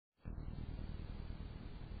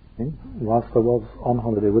whilst I was on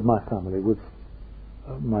holiday with my family, with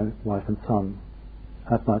my wife and son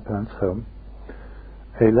at my parents' home,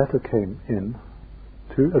 a letter came in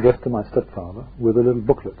addressed to my stepfather with a little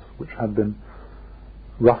booklet which had been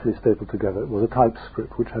roughly stapled together. It was a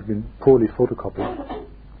typescript which had been poorly photocopied,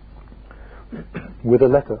 with a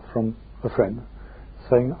letter from a friend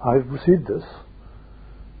saying, "I've received this,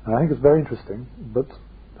 and I think it's very interesting, but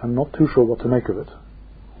I'm not too sure what to make of it.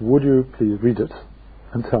 Would you please read it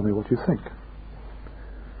and tell me what you think?"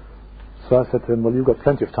 So I said to him, "Well, you've got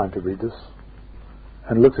plenty of time to read this,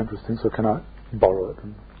 and it looks interesting, so can I borrow it?"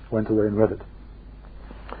 And went away and read it.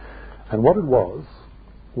 And what it was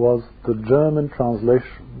the German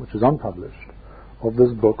translation, which is unpublished, of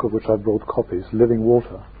this book, of which I brought copies, Living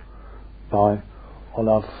Water, by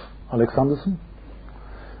Olof Alexandersson.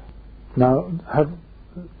 Now,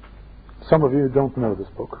 some of you don't know this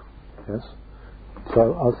book, yes?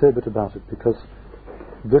 So I'll say a bit about it, because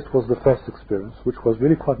this was the first experience, which was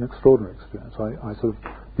really quite an extraordinary experience. I sort of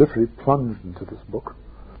literally plunged into this book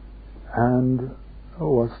and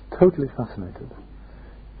was totally fascinated.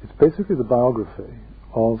 It's basically the biography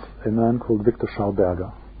of a man called Viktor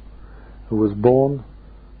Schauberger, who was born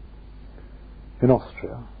in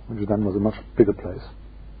Austria, which then was a much bigger place,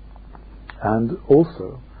 and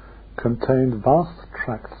also contained vast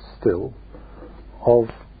tracts still of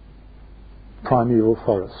primeval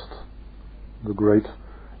forest, the great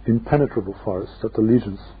impenetrable forest that the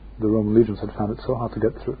Roman legions had found it so hard to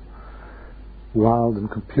get through, wild and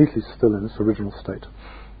completely still in its original state.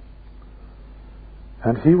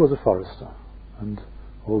 And he was a forester, and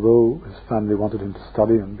although his family wanted him to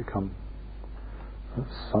study and become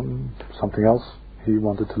something else, he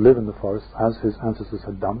wanted to live in the forest as his ancestors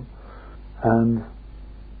had done, and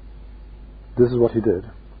this is what he did.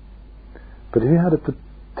 But he had a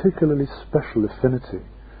particularly special affinity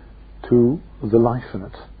to the life in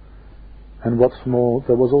it. And what's more,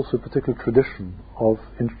 there was also a particular tradition of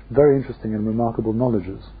very interesting and remarkable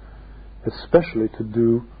knowledges, especially to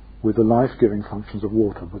do with the life-giving functions of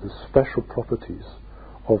water, with the special properties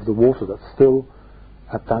of the water that still,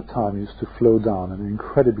 at that time, used to flow down in an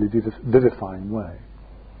incredibly vivifying way.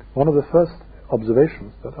 One of the first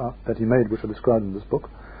observations that he made, which are described in this book,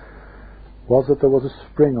 was that there was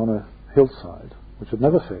a spring on a hillside, which had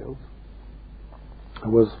never failed,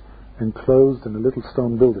 and was enclosed in a little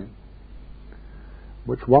stone building,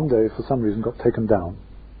 which one day, for some reason, got taken down.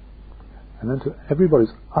 And then, to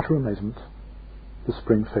everybody's utter amazement, the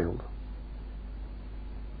spring failed.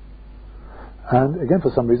 And again,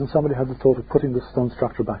 for some reason, somebody had the thought of putting the stone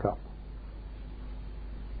structure back up.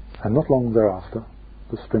 And not long thereafter,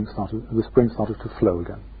 the spring started to flow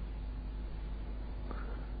again.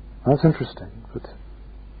 Now, it's interesting that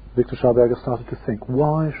Viktor Schauberger started to think,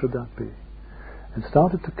 why should that be? And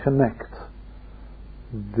started to connect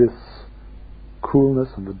this coolness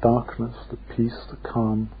and the darkness, the peace, the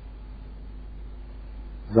calm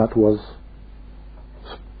that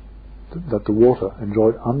the water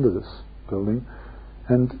enjoyed under this building,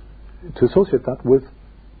 and to associate that with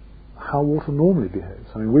how water normally behaves.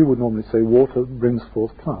 I mean, we would normally say water brings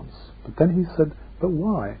forth plants, but then he said, but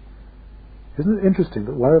why? Isn't it interesting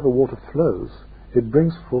that wherever water flows, it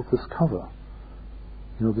brings forth this cover,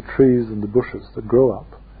 the trees and the bushes that grow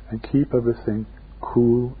up and keep everything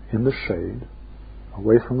cool in the shade,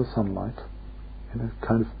 away from the sunlight, in a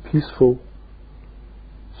kind of peaceful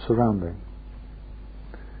surrounding.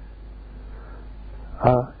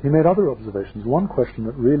 He made other observations. One question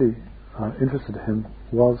that really interested him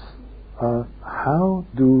was how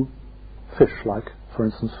do fish, like, for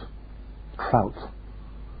instance, trout,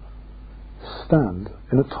 stand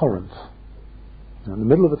in a torrent, in the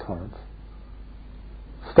middle of a torrent,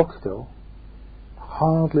 stock still,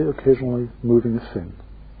 hardly occasionally moving a fin?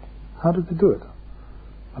 How did they do it?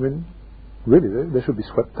 I mean, really, they should be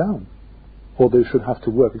swept down, or they should have to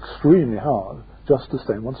work extremely hard just to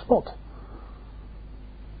stay in one spot.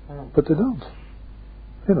 But they don't.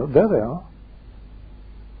 There they are,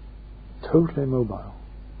 totally immobile,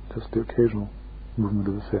 just the occasional movement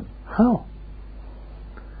of the fin. How?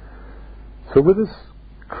 So with this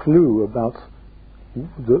clue about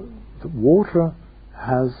the water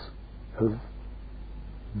has a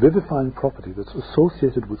vivifying property that's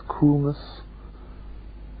associated with coolness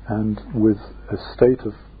and with a state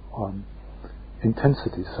of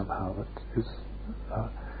intensity somehow that is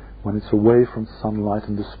when it's away from sunlight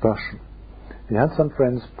and dispersion. He had some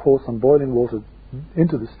friends pour some boiling water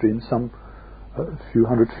into the stream, a few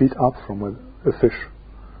hundred feet up from where a fish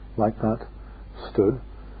like that stood,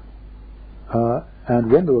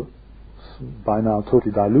 and when the by now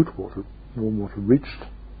totally dilute water, warm water, reached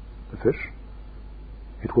the fish,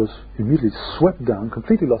 it was immediately swept down,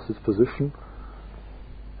 completely lost its position,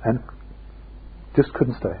 and just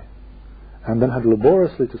couldn't stay. And then had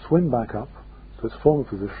laboriously to swim back up to its former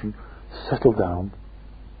position, settle down,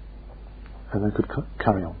 and then could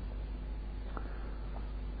carry on.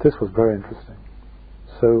 This was very interesting.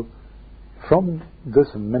 So, from this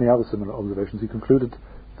and many other similar observations, he concluded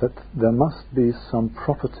that there must be some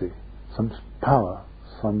property, some power,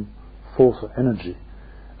 some force or energy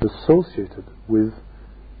associated with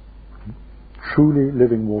truly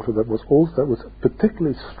living water that was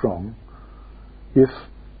particularly strong if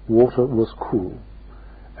water was cool,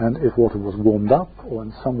 and if water was warmed up or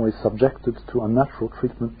in some way subjected to unnatural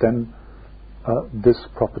treatment, then this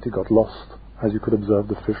property got lost. As you could observe,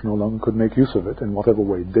 the fish no longer could make use of it in whatever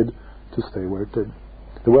way it did to stay where it did.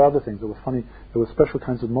 There were other things that were funny. There were special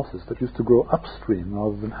kinds of mosses that used to grow upstream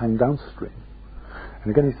rather than hang downstream.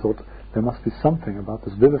 And again he thought there must be something about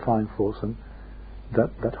this vivifying force and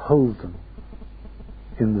that holds them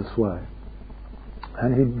in this way.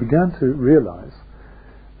 And he began to realize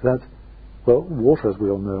that, well, water, as we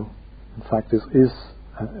all know, in fact is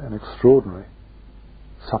an extraordinary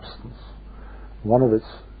substance. One of its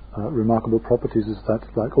remarkable properties is that,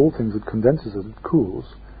 like all things, it condenses as it cools,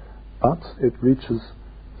 but it reaches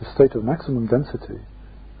the state of maximum density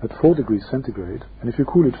at 4 degrees centigrade, and if you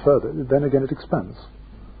cool it further, then again it expands,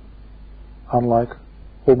 unlike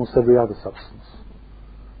almost every other substance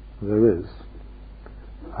there is.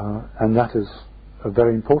 And that is a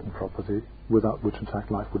very important property, without which in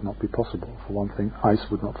fact life would not be possible. For one thing, ice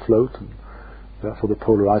would not float, and therefore the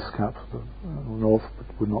polar ice cap, the north,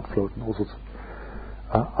 would not float, and all sorts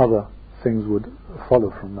of other things would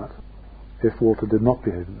follow from that if water did not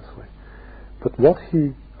behave in this way. But what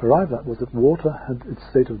he arrived at was that water had its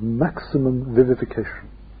state of maximum vivification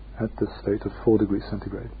at this state of 4 degrees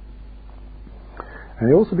centigrade. And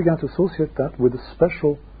he also began to associate that with the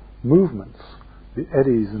special movements, the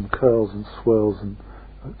eddies and curls and swirls and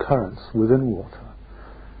currents within water,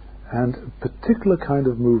 and a particular kind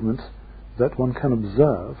of movement that one can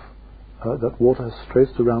observe that water has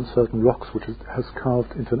traced around certain rocks, which it has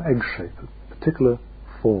carved into an egg shape, a particular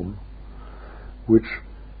form which,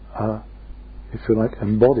 if you like,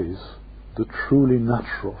 embodies the truly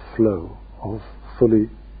natural flow of fully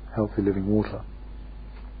healthy living water.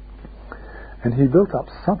 And he built up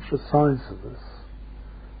such a science of this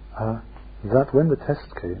that when the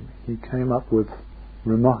test came, he came up with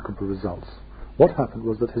remarkable results. What happened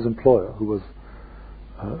was that his employer, who was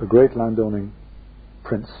a great landowning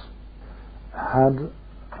prince, had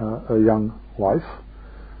a young wife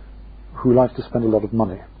who liked to spend a lot of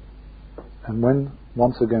money. And when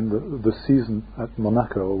once again the season at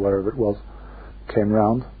Monaco or wherever it was came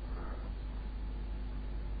round,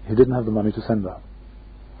 he didn't have the money to send her.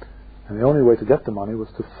 And the only way to get the money was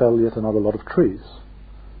to fell yet another lot of trees.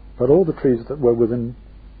 But all the trees that were within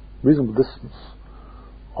reasonable distance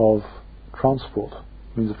of transport,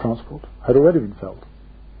 means of transport, had already been felled.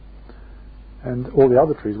 And all the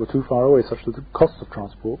other trees were too far away, such that the cost of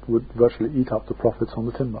transport would virtually eat up the profits on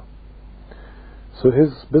the timber. So his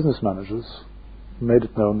business managers made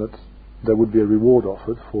it known that there would be a reward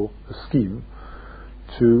offered for a scheme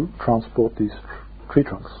to transport these tree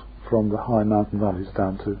trunks from the high mountain valleys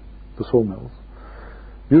down to the sawmills.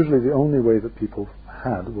 Usually the only way that people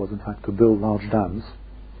had was in fact to build large dams,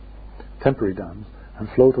 temporary dams, and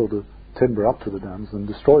float all the timber up to the dams and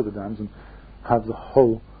destroy the dams and have the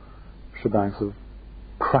whole shebang of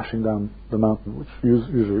crashing down the mountain, which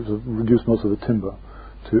usually reduced most of the timber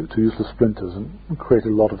to useless splinters and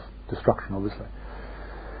created a lot of destruction, obviously.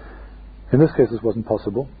 In this case this wasn't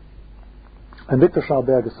possible, and Viktor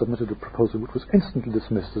Schauberger submitted a proposal which was instantly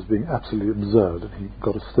dismissed as being absolutely absurd, and he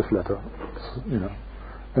got a stiff letter,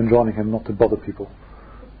 enjoining him not to bother people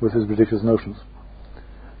with his ridiculous notions.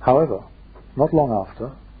 However, not long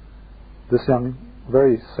after, this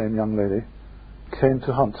very same young lady came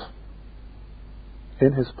to hunt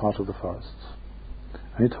in his part of the forests,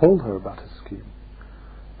 and he told her about his scheme.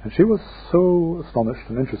 And she was so astonished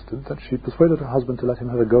and interested that she persuaded her husband to let him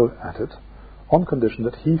have a go at it, on condition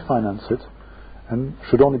that he finance it and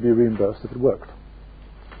should only be reimbursed if it worked.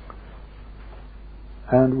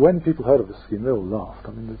 And when people heard of this scheme, they all laughed.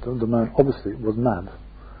 I mean, the man obviously was mad.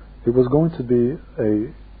 It was going to be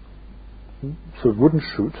a sort of wooden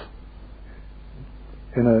chute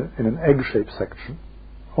in an egg-shaped section,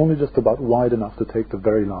 only just about wide enough to take the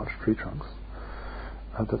very large tree trunks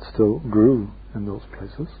that still grew in those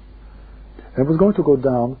places. And it was going to go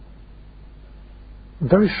down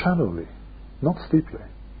very shallowly, not steeply.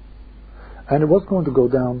 And it was going to go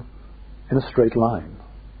down in a straight line,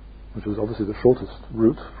 which was obviously the shortest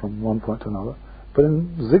route from one point to another, but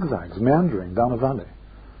in zigzags, meandering down a valley.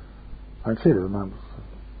 And clearly the man was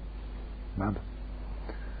mad.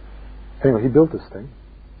 Anyway, he built this thing,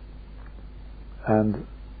 and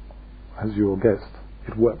as you all guessed,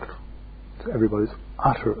 it worked, to everybody's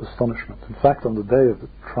utter astonishment. In fact, on the day of the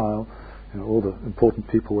trial, all the important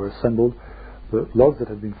people were assembled. The logs that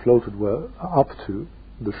had been floated were up to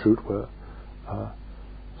the chute were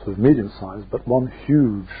sort of medium-sized, but one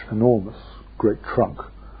huge, enormous, great trunk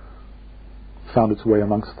found its way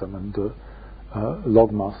amongst them, and the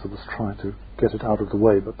log master was trying to get it out of the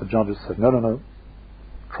way, but the judges said, no,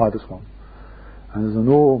 try this one. And this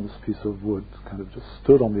enormous piece of wood kind of just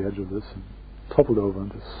stood on the edge of this and toppled over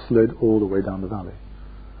and just slid all the way down the valley,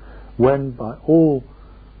 when by all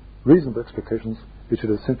reasonable expectations it should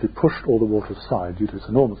have simply pushed all the water aside due to its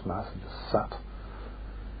enormous mass and just sat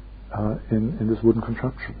in this wooden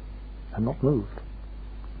contraption and not moved.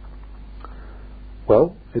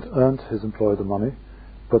 Well, it earned his employer the money,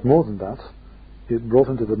 but more than that, it brought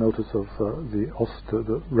him to the notice of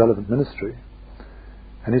the relevant ministry,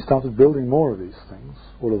 and he started building more of these things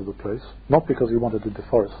all over the place, not because he wanted to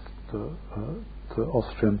deforest the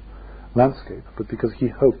Austrian landscape, but because he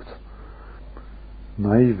hoped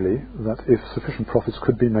naively that if sufficient profits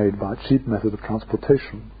could be made by a cheap method of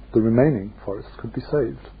transportation, the remaining forests could be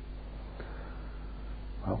saved.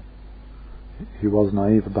 Well, he was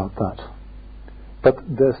naive about that. But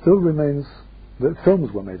there still remains, the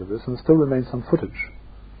films were made of this, and there still remains some footage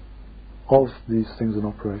of these things in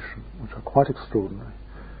operation, which are quite extraordinary.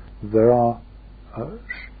 There are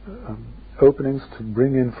openings to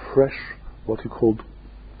bring in fresh, what he called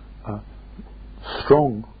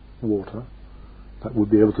strong water, that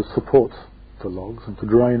would be able to support the logs and to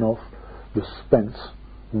drain off the spent,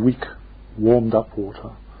 weak, warmed up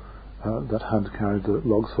water that had carried the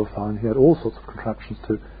logs so far. And he had all sorts of contraptions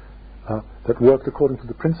that worked according to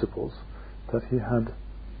the principles that he had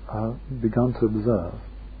begun to observe.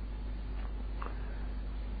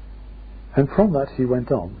 And from that he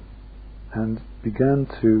went on and began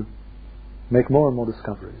to make more and more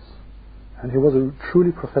discoveries. And he was a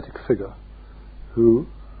truly prophetic figure who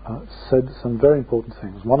said some very important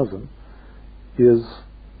things. One of them is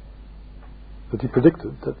that he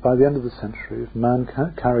predicted that by the end of the century, if man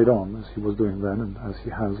carried on as he was doing then, and as he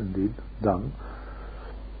has indeed done,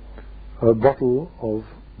 a bottle of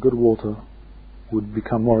good water would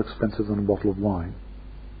become more expensive than a bottle of wine.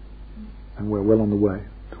 And we're well on the way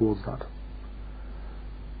towards that.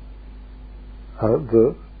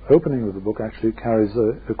 The opening of the book actually carries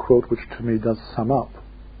a quote which to me does sum up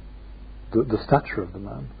the stature of the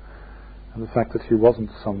man and the fact that he wasn't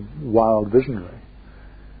some wild visionary.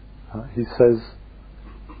 He says,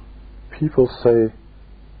 "People say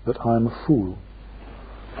that I am a fool.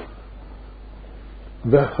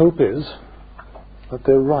 Their hope is that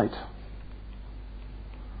they're right.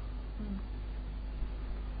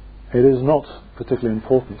 It is not particularly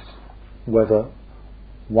important whether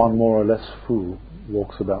one more or less fool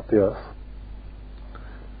walks about the earth.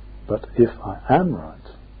 But if I am right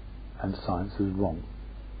and science is wrong,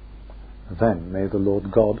 then may the Lord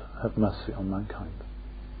God have mercy on mankind."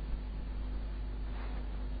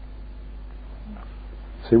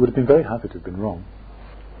 So he would have been very happy to have been wrong.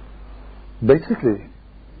 Basically,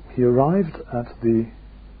 he arrived at the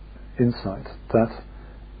insight that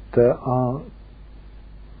there are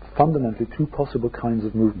fundamentally two possible kinds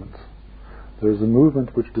of movement. There is a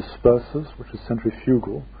movement which disperses, which is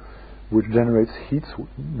centrifugal, which generates heat,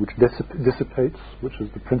 which dissipates, which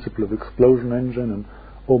is the principle of explosion engine and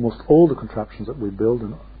almost all the contraptions that we build,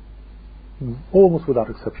 and almost without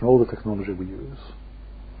exception all the technology we use.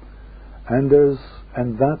 And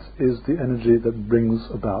that is the energy that brings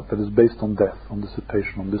about, that is based on death, on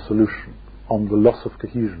dissipation, on dissolution, on the loss of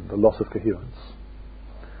cohesion, the loss of coherence.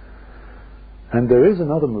 And there is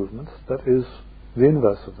another movement that is the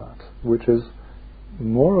inverse of that, which is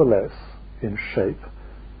more or less in shape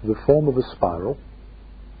the form of a spiral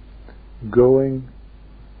going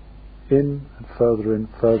in and further in,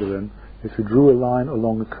 further in. If you drew a line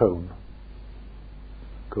along a cone,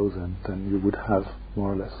 goes in, then you would have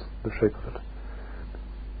more or less the shape of it.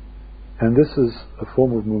 And this is a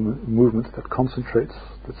form of movement that concentrates,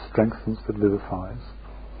 that strengthens, that vivifies,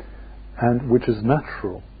 and which is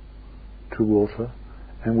natural to water,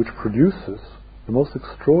 and which produces the most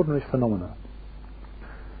extraordinary phenomena.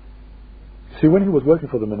 See, when he was working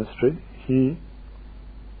for the ministry, he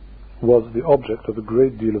was the object of a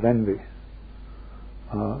great deal of envy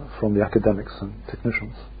from the academics and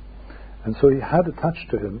technicians. And so he had attached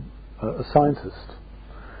to him a scientist,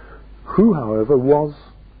 who, however, was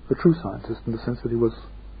a true scientist in the sense that he was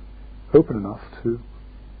open enough to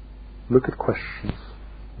look at questions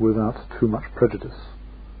without too much prejudice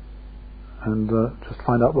and just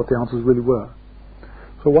find out what the answers really were.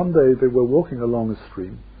 So one day they were walking along a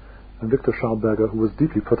stream, and Viktor Schauberger, who was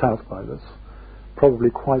deeply put out by this, probably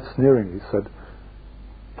quite sneeringly said,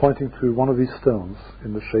 pointing to one of these stones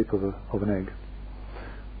in the shape of an egg,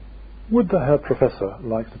 "Would the Herr Professor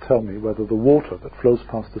like to tell me whether the water that flows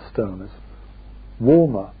past the stone is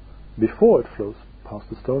warmer before it flows past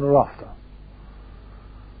the stone or after?"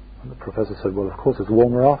 And the professor said, "Well, of course it's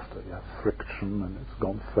warmer after. You have friction and it's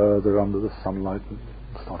gone further under the sunlight," and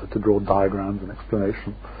started to draw diagrams and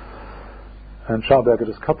explanation. And Schauberger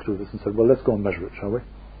just cut through this and said, "Well, let's go and measure it, shall we?"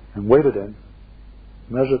 And waded in,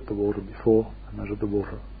 measured the water before and measured the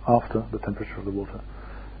water after, the temperature of the water,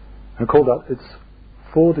 and called out it's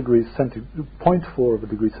 0.4 of a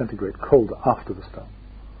degree centigrade colder after the stone.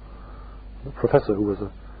 The professor, who was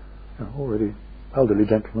a already elderly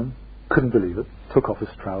gentleman, couldn't believe it, took off his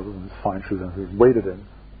trousers and his fine shoes and he waded in,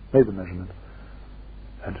 made the measurement,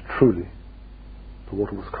 and truly the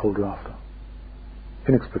water was colder after.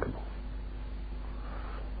 Inexplicable.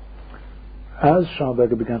 As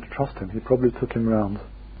Schauberger began to trust him, he probably took him round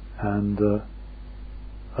and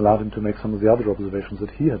allowed him to make some of the other observations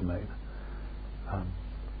that he had made.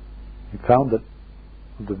 He found that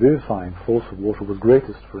the vivifying force of water was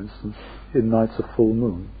greatest, for instance, in nights of full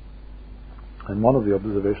moon. And one of the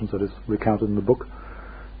observations that is recounted in the book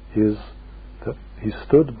is that he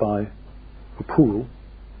stood by a pool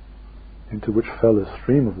into which fell a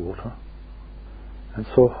stream of water and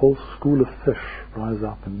saw a whole school of fish rise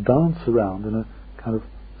up and dance around in a kind of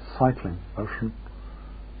cycling motion.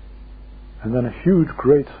 And then a huge,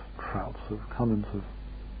 great crowd sort of come and sort of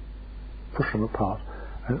push them apart,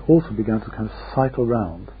 and also began to kind of cycle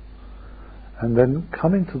round. And then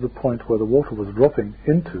coming to the point where the water was dropping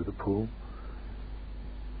into the pool,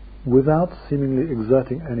 without seemingly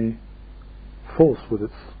exerting any force with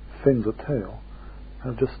its fins or tail,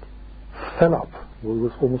 and just fell up, or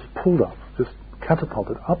was almost pulled up, just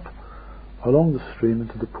catapulted up along the stream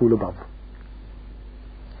into the pool above.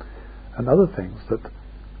 And other things, that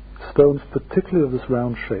stones, particularly of this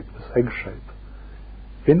round shape, this egg shape,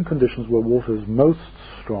 in conditions where water is most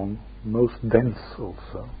strong, most dense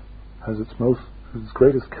also, has its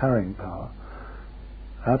greatest carrying power,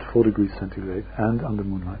 at 4 degrees centigrade and under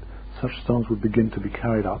moonlight, such stones would begin to be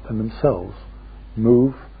carried up and themselves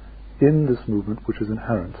move in this movement which is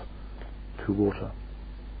inherent to water.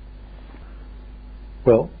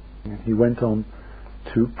 Well, he went on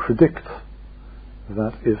to predict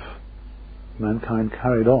that if mankind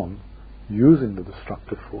carried on using the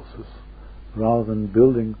destructive forces rather than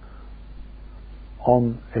building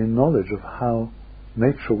on a knowledge of how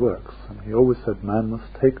nature works, and he always said man must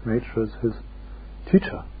take nature as his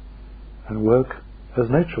teacher and work as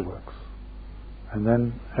nature works, and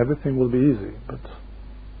then everything will be easy. But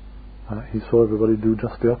he saw everybody do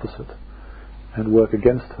just the opposite and work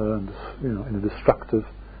against her, and in a destructive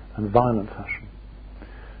and violent fashion.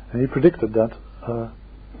 And he predicted that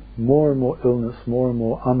more and more illness, more and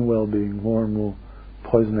more unwell-being, more and more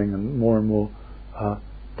poisoning, and more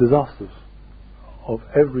disasters of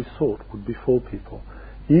every sort would befall people,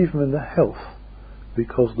 even in their health,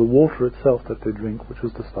 because the water itself that they drink, which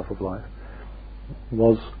is the stuff of life,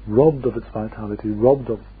 was robbed of its vitality, robbed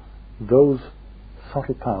of those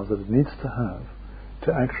subtle powers that it needs to have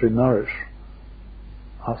to actually nourish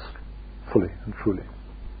us fully and truly.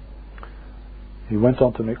 He went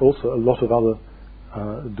on to make also a lot of other,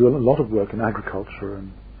 do a lot of work in agriculture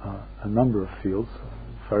and a number of fields.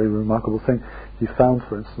 A very remarkable thing. He found,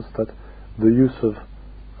 for instance, that the use of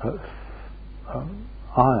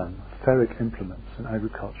iron, ferric implements in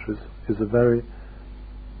agriculture is a very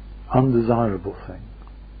undesirable thing,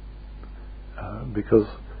 because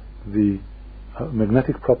the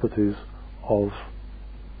magnetic properties of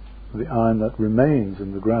the iron that remains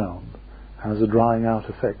in the ground has a drying out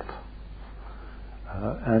effect,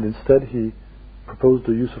 and instead he proposed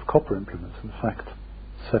the use of copper implements. In fact,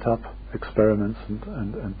 set up experiments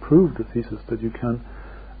and proved the thesis that you can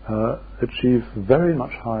achieve very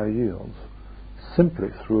much higher yields simply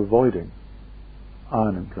through avoiding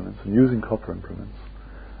iron implements and using copper implements.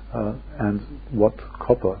 And what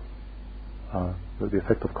copper, the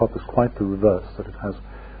effect of copper is quite the reverse, that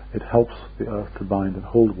it helps the earth to bind and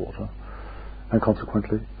hold water, and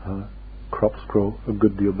consequently crops grow a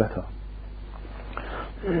good deal better.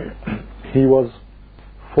 He was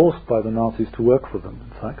forced by the Nazis to work for them,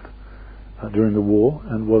 in fact, during the war,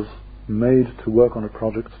 and was made to work on a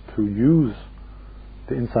project to use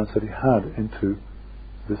the insights that he had into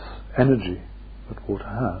this energy that water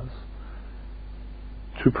has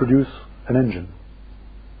to produce an engine.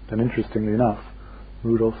 And interestingly enough,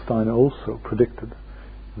 Rudolf Steiner also predicted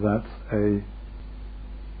that a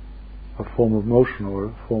a form of motion or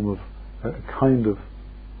a form of a kind of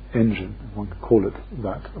engine, if one could call it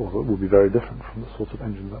that, although it would be very different from the sorts of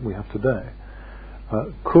engines that we have today,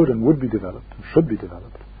 could and would be developed and should be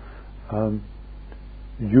developed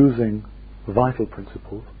using vital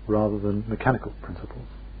principles rather than mechanical principles.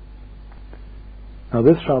 Now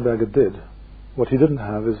this Schauberger did. What he didn't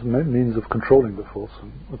have is means of controlling the force,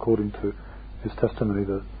 and according to his testimony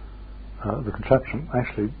the contraption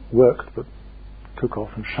actually worked but took off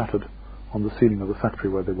and shattered on the ceiling of the factory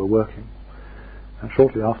where they were working. And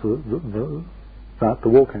shortly after the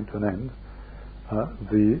war came to an end,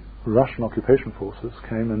 the Russian occupation forces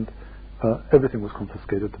came and everything was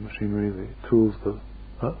confiscated, the machinery, the tools,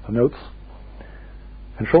 the notes.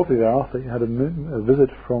 And shortly thereafter he had a visit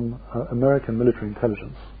from American military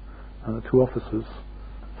intelligence. Two officers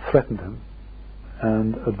threatened him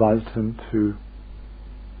and advised him to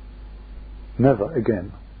never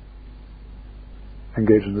again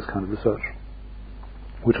engage in this kind of research,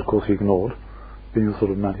 which of course he ignored, being the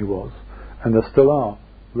sort of man he was. And there still are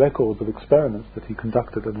records of experiments that he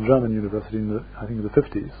conducted at a German university in the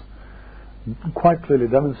 50s, quite clearly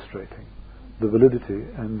demonstrating the validity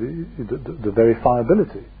and the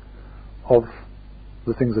verifiability of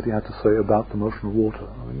the things that he had to say about the motion of water.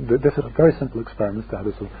 I mean, this is a very simple experiment. They had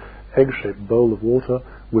a sort of egg-shaped bowl of water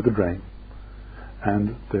with a drain,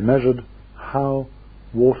 and they measured how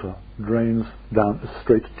water drains down a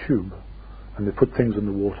straight tube, and they put things in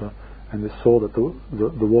the water, and they saw that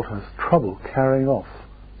the water has trouble carrying off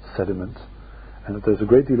sediment, and that there's a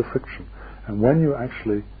great deal of friction. And when you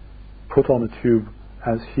actually put on a tube,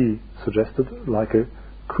 as he suggested, like a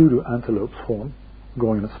kudu antelope's horn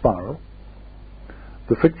going in a spiral,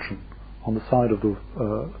 the friction on the side of the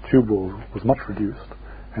tube wall was much reduced,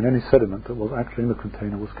 and any sediment that was actually in the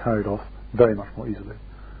container was carried off very much more easily.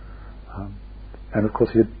 And of course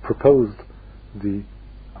he had proposed the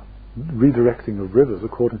redirecting of rivers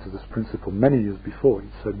according to this principle many years before. He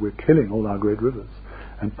said, we're killing all our great rivers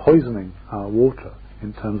and poisoning our water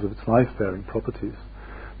in terms of its life-bearing properties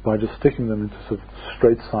by just sticking them into sort of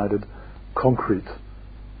straight-sided concrete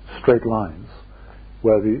straight lines,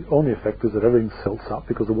 where the only effect is that everything silts up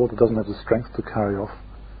because the water doesn't have the strength to carry off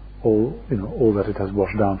all that it has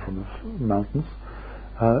washed down from the mountains,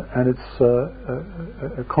 and it's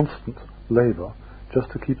a constant labour just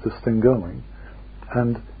to keep this thing going.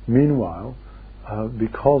 And meanwhile,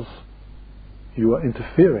 because you are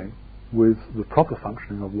interfering with the proper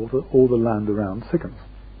functioning of water, all the land around sickens.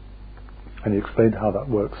 And he explained how that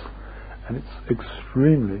works, and it's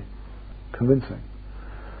extremely convincing.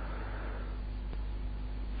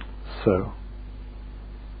 So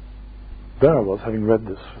there I was, having read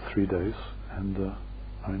this for 3 days, and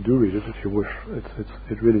I mean, do read it if you wish.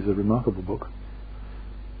 It really is a remarkable book.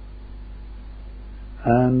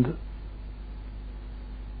 And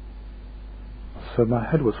so my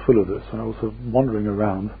head was full of this, and I was sort of wandering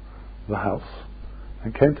around the house,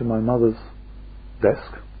 and came to my mother's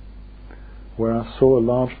desk, where I saw a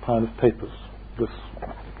large pile of papers. This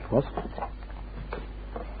was.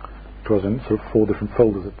 It was in sort of 4 different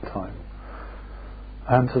folders at the time.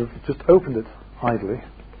 And sort of just opened it idly.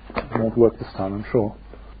 It won't work this time, I'm sure.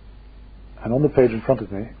 And on the page in front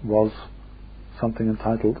of me was something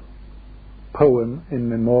entitled Poem in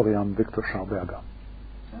Memoriam Viktor Schauberger.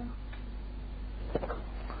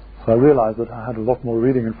 So I realized that I had a lot more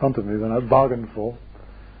reading in front of me than I bargained for,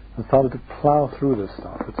 and started to plough through this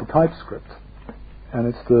stuff. It's a typescript, and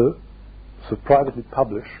it's the privately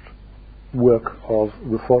published work of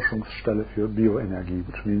the Forschungsstelle für Bioenergie,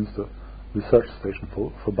 which means the research station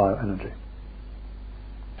for bioenergy.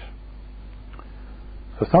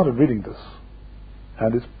 So I started reading this,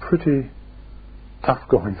 and it's pretty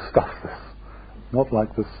tough-going stuff, this. Not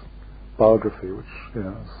like this biography, which,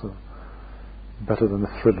 is better than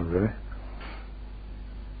a thriller, really.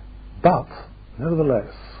 But,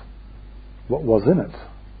 nevertheless, what was in it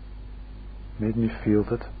made me feel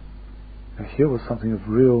that here was something of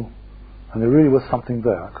real, and there really was something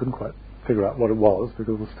there. I couldn't quite figure out what it was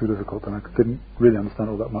because it was too difficult, and I didn't really understand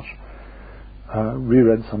all that much.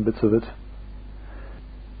 Reread some bits of it.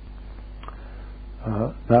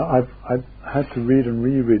 Now I've had to read and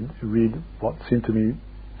reread what seemed to me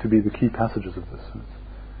to be the key passages of this.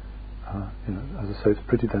 As I say, it's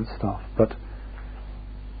pretty dense stuff, but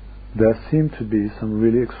there seem to be some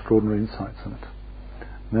really extraordinary insights in it.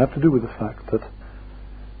 And they have to do with the fact that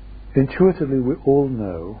intuitively we all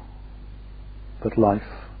know that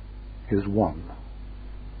life is one.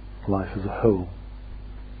 Life is a whole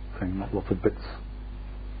thing, not lots of bits.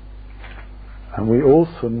 And we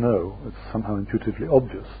also know, it's somehow intuitively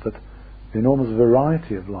obvious, that the enormous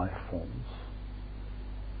variety of life forms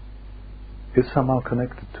is somehow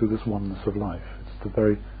connected to this oneness of life. It's the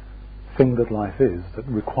very thing that life is that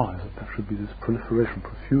requires that there should be this proliferation,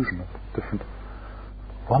 profusion of different,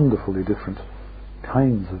 wonderfully different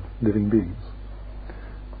kinds of living beings.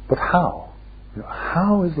 But how?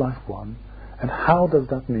 How is life one, and how does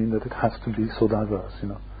that mean that it has to be so diverse?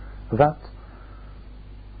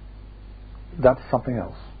 That's something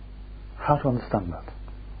else. How to understand that?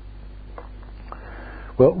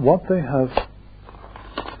 Well, what they have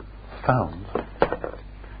found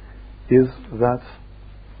is that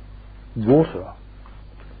water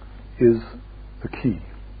is the key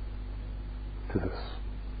to this.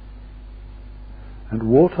 And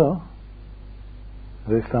water,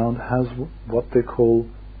 they found, has what they call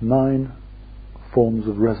 9 forms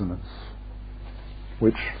of resonance,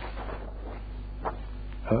 which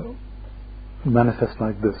manifest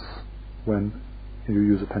like this when you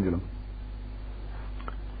use a pendulum.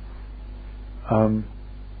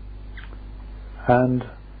 And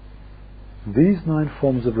these 9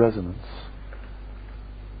 forms of resonance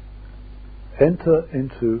enter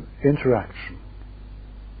into interaction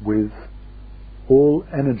with all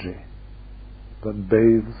energy that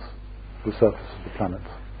bathes the surface of the planet.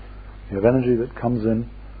 You have energy that comes in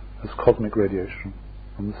as cosmic radiation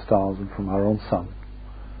from the stars and from our own sun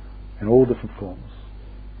in all different forms.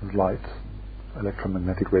 There's light,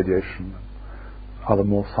 electromagnetic radiation, other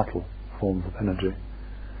more subtle forms of energy.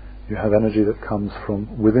 You have energy that comes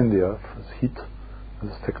from within the earth as heat, as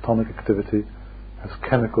tectonic activity, as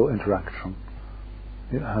chemical interaction.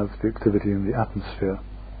 You have the activity in the atmosphere.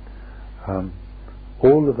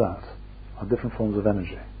 All of that are different forms of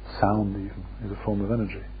energy. Sound even is a form of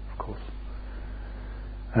energy, of course.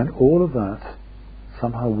 And all of that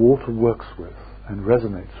somehow water works with and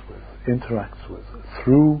resonates with, interacts with,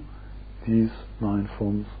 through these 9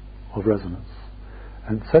 forms of resonance,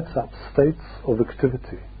 and sets up states of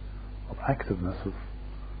activity, of activeness, of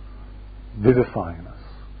vivifyingness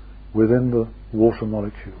within the water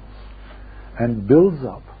molecules, and builds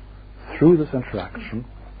up through this interaction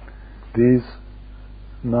these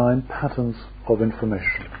 9 patterns of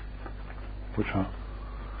information, which are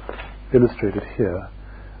illustrated here,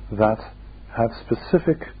 that have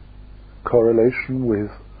specific correlation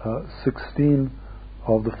with 16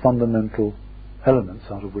 of the fundamental elements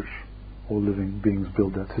out of which all living beings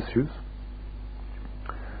build their tissues,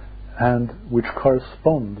 and which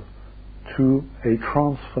correspond to a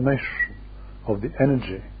transformation of the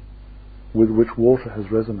energy with which water has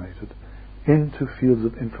resonated into fields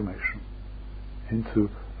of information, into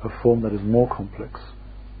a form that is more complex,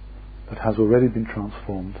 that has already been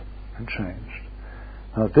transformed and changed.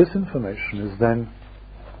 Now this information is then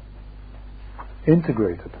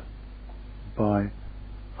integrated by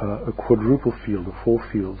a quadruple field of 4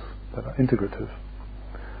 fields that are integrative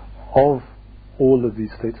of all of these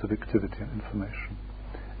states of activity and information.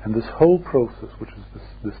 And this whole process, which is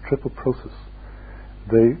this triple process,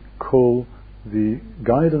 they call the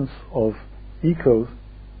guidance of the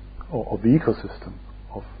ecosystem,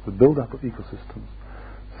 of the build-up of ecosystems,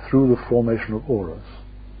 through the formation of auras.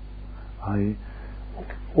 i.e.,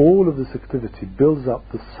 all of this activity builds up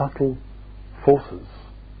the subtle forces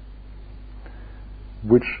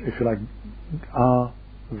which, if you like, are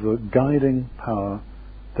the guiding power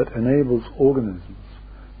that enables organisms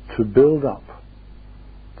to build up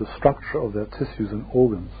the structure of their tissues and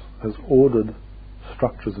organs as ordered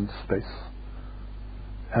structures in space,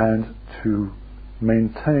 and to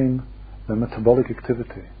maintain their metabolic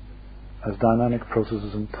activity as dynamic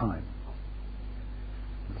processes in time.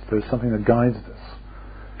 There's something that guides this,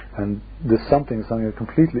 and this something is something that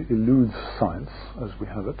completely eludes science as we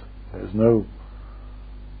have it. There is no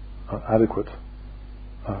adequate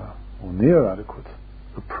or near adequate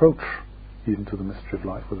approach even to the mystery of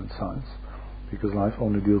life within science, because life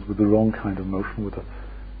only deals with the wrong kind of motion,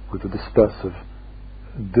 with the dispersive,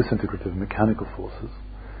 disintegrative mechanical forces.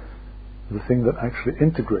 The thing that actually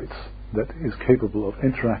integrates, that is capable of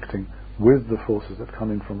interacting with the forces that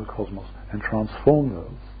come in from the cosmos and transform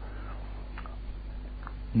those,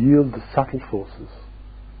 yield the subtle forces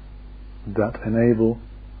that enable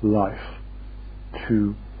life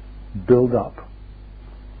to build up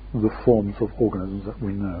the forms of organisms that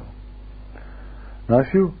we know. Now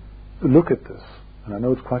if you look at this, and I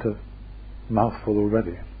know it's quite a mouthful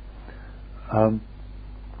already,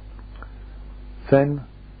 then,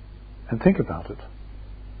 and think about it,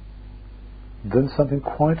 then something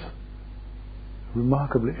quite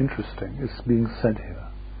remarkably interesting is being said here.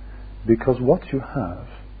 Because what you have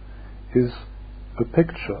is a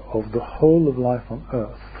picture of the whole of life on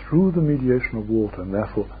Earth through the mediation of water, and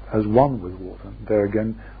therefore as one with water. And there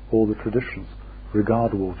again, all the traditions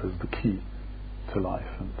regard water as the key to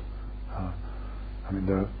life, and I mean,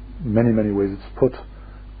 there are many, many ways it's put.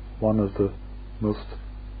 One of the most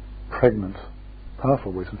pregnant,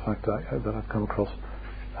 powerful ways, in fact, that I've come across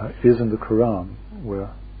is in the Quran,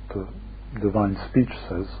 where the divine speech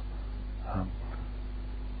says,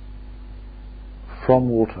 from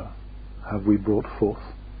water have we brought forth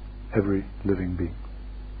every living being.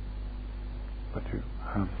 But you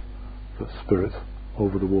have the Spirit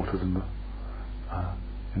over the waters in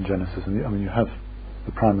Genesis, and you have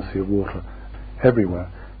the primacy of water everywhere.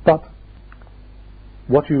 But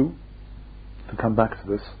to come back to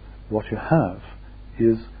this, what you have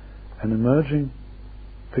is an emerging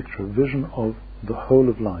picture, a vision of the whole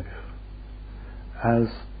of life as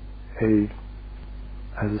a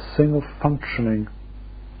single functioning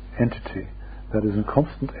entity that is in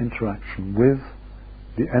constant interaction with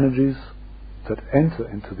the energies that enter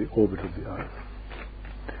into the orbit of the Earth,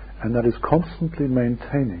 and that is constantly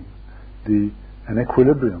maintaining an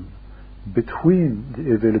equilibrium between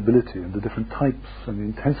the availability and the different types and the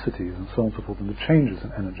intensities and so on and so forth, and the changes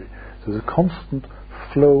in energy. So there's a constant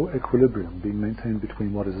flow equilibrium being maintained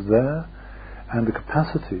between what is there and the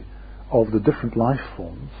capacity of the different life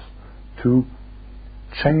forms to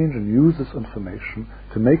change and use this information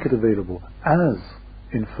to make it available as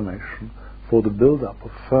information for the build-up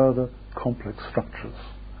of further complex structures.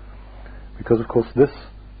 Because, of course, this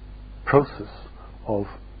process of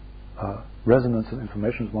resonance and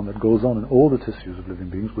information is one that goes on in all the tissues of living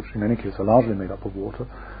beings, which in any case are largely made up of water,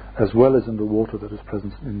 as well as in the water that is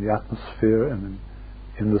present in the atmosphere and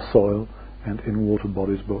in the soil and in water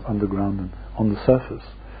bodies both underground and on the surface,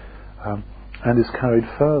 and is carried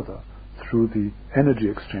further through the energy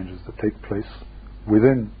exchanges that take place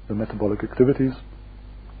within the metabolic activities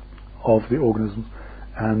of the organisms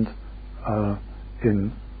and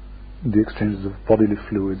in the exchanges of bodily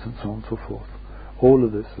fluids and so on and so forth. All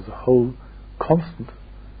of this is a whole constant,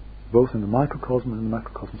 both in the microcosm and in the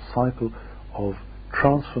macrocosm, cycle of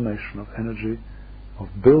transformation of energy, of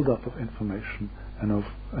build-up of information, and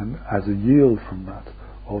as a yield from that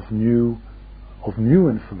of new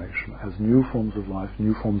information, as new forms of life,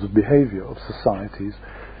 new forms of behavior of societies.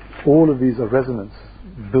 All of these are resonance,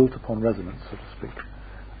 built upon resonance, so to speak.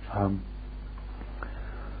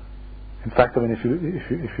 In fact, I mean,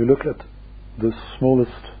 if you look at the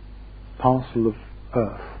smallest parcel of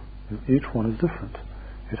Earth, each one is different.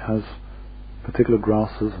 It has particular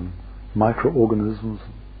grasses and microorganisms,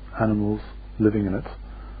 and animals living in it.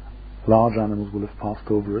 Large animals will have passed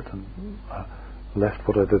over it and left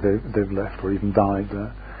whatever they've left, or even died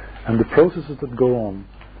there. And the processes that go on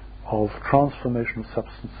of transformation of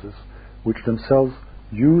substances, which themselves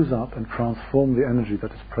use up and transform the energy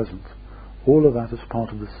that is present, all of that is part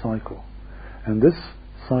of this cycle. And this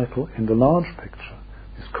cycle, in the large picture,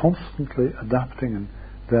 is constantly adapting and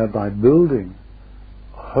thereby building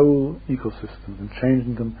whole ecosystems and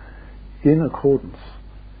changing them in accordance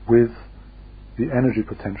with the energy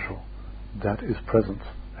potential that is present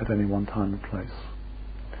at any one time and place.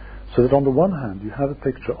 So that on the one hand you have a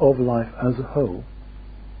picture of life as a whole,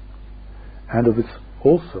 and of its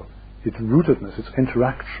rootedness, its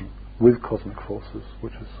interaction with cosmic forces,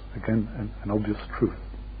 which is again an obvious truth,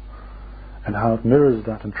 and how it mirrors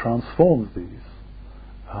that and transforms these,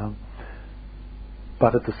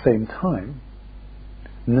 but at the same time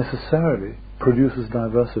necessarily produces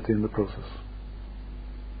diversity in the process.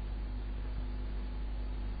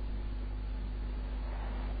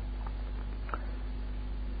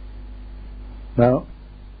 Now,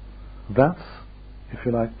 that's, if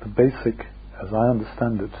you like, the basic, as I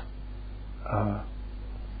understand it,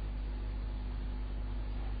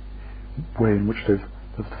 way in which the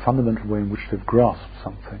fundamental way in which they've grasped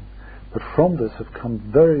something. But from this have come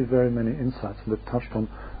very, very many insights, and they've touched on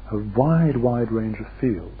a wide range of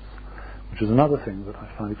fields, which is another thing that I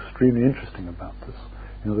find extremely interesting about this.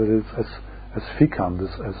 That it's as fecund,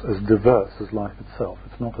 as diverse as life itself.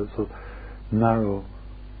 It's not a sort of narrow,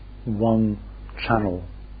 one-channel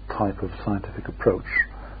type of scientific approach.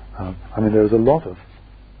 I mean, there's a lot of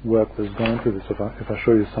work that's gone into this. If I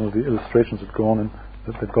show you some of the illustrations that go on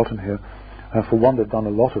that they've got in here, for one, they've done a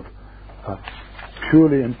lot of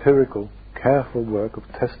purely empirical, careful work of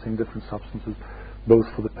testing different substances, both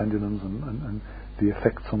for the pendulums and the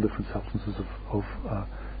effects on different substances of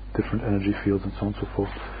different energy fields and so on and so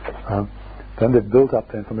forth. Then they've built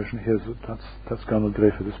up the information. That's Gernot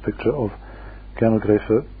Graefe, this picture of Gernot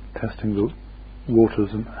Graefe testing the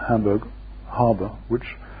waters in Hamburg harbour,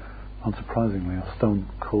 which unsurprisingly are stone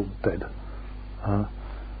cold dead.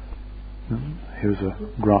 Here's a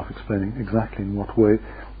graph explaining exactly in what way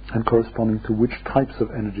and corresponding to which types of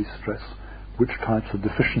energy stress, which types of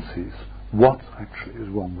deficiencies, what actually is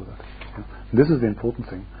wrong with it. This is the important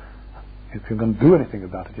thing. if you're going to do anything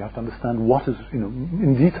about it, you have to understand what is,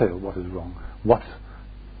 in detail what is wrong, what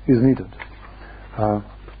is needed.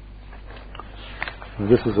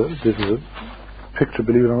 This is a picture,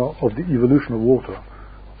 believe it or not, of the evolution of water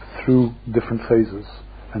through different phases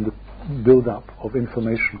and the build-up of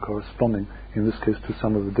information corresponding, in this case, to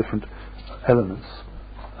some of the different elements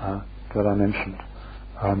that I mentioned.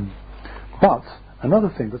 But another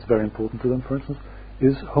thing that's very important to them, for instance,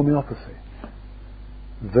 is homeopathy.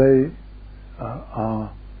 They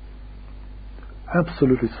are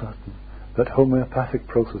absolutely certain that homeopathic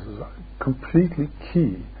processes are completely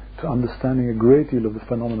key to understanding a great deal of the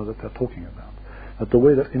phenomena that they're talking about. That the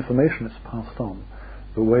way that information is passed on,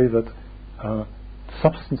 the way that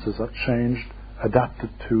substances are changed, adapted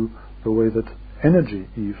to, the way that energy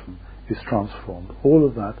even is transformed, all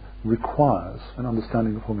of that requires an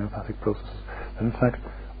understanding of homeopathic processes. And in fact,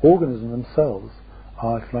 organisms themselves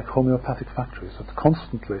are like homeopathic factories. That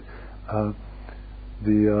constantly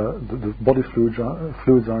the body fluids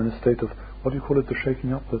are in a state of, what do you call it, the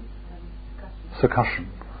shaking up, the succussion.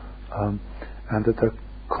 And that there are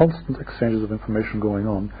constant exchanges of information going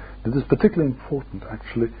on. This is particularly important,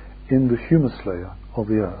 actually, in the humus layer of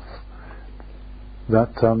the Earth.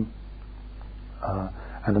 That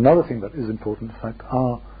and another thing that is important, in fact,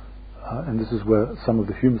 are and this is where some of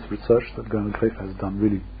the humus research that Gernot Klefer has done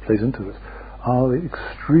really plays into this, are the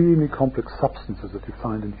extremely complex substances that you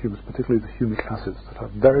find in humus, particularly the humic acids, that are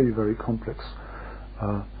very, very complex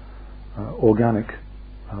organic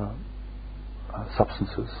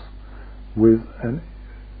substances with an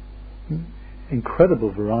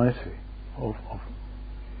incredible variety of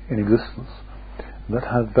in existence that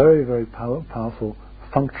have very, very powerful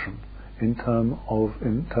function in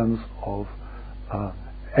terms of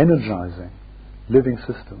energizing living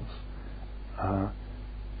systems,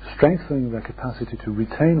 strengthening their capacity to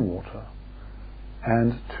retain water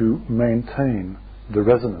and to maintain the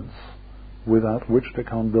resonance without which they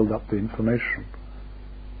can't build up the information,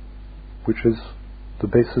 which is the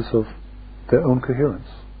basis of their own coherence.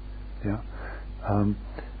 Yeah.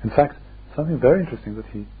 In fact, something very interesting that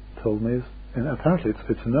he told me is, and apparently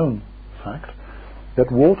it's a known fact,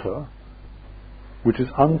 that water, which is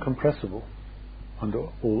uncompressible under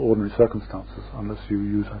all ordinary circumstances, unless you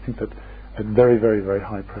use, I think that at very, very, very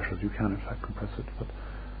high pressures you can in fact compress it, but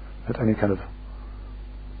at any kind of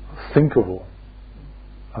thinkable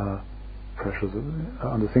pressures,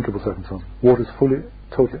 under thinkable circumstances, water is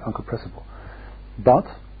totally uncompressible. But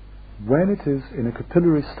when it is in a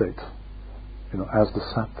capillary state, as the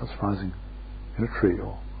sap that's rising in a tree,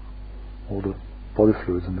 or all the body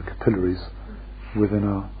fluids and the capillaries within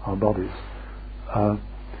our bodies,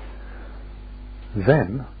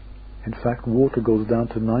 then, in fact, water goes down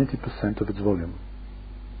to 90% of its volume.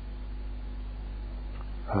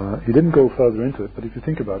 He didn't go further into it, but if you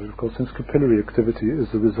think about it, of course, since capillary activity is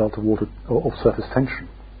the result of water, of surface tension,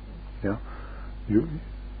 yeah,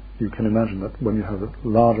 you can imagine that when you have a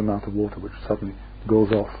large amount of water which suddenly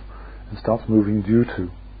goes off and starts moving due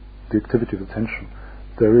to the activity of the tension,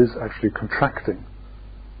 there is actually contracting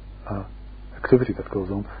activity that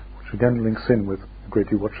goes on, which again links in with a great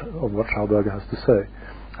deal of what Schauberger has to say.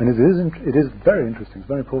 And it is very interesting, it's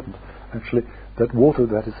very important actually, that water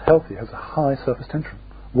that is healthy has a high surface tension.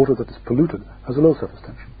 Water that is polluted has a low surface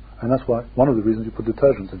tension. And that's why one of the reasons you put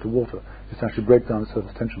detergents into water is to actually break down the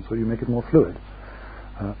surface tension so you make it more fluid.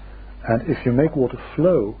 And if you make water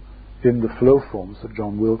flow in the flow forms that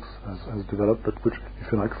John Wilkes has developed, but which,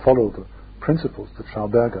 if you like, follow the principles that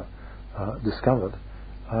Schauberger discovered,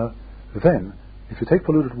 then if you take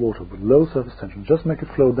polluted water with low surface tension, just make it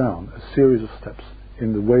flow down a series of steps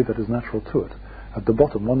in the way that is natural to it. At the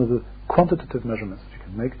bottom, one of the quantitative measurements that you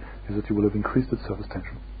can make is that you will have increased its surface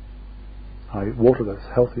tension. Water that is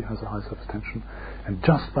healthy has a high surface tension, and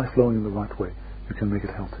just by flowing in the right way, you can make it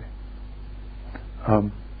healthy.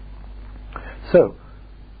 So,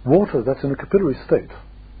 water that's in a capillary state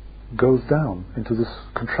goes down into this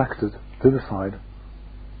contracted, vivified,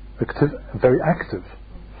 very active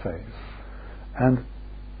phase. And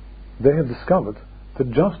they have discovered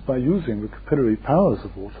that just by using the capillary powers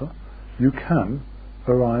of water, you can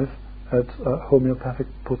arrive at homeopathic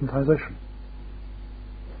potentization.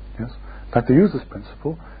 Yes? In fact, they use this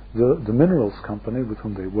principle. The minerals company with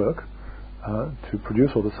whom they work to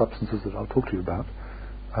produce all the substances that I'll talk to you about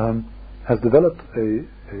has developed a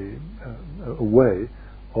way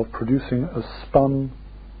of producing a spun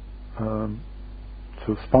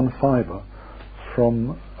fiber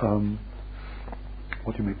from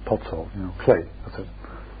what do you make pots of? Clay. That's it.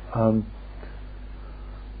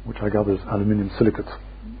 Which I gather is aluminium silicate.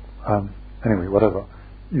 Anyway, whatever.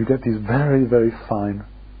 You get these very, very fine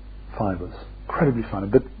fibers, incredibly fine, a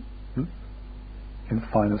bit in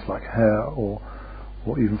fineness like hair or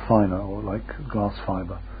even finer, or like glass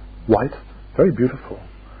fiber. White, very beautiful.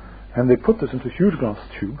 And they put this into a huge glass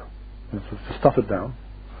tube, to stuff it down,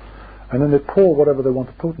 and then they pour whatever they want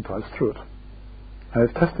to potentize through it. And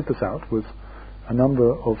they've tested this out with a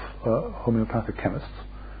number of homeopathic chemists,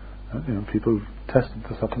 people who've tested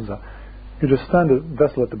the substance out. You just stand a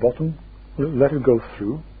vessel at the bottom, let it go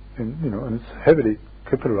through, and it's heavily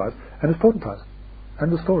capillarized, and it's potentized.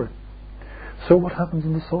 End of story. So what happens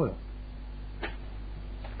in the soil?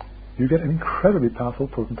 You get an incredibly powerful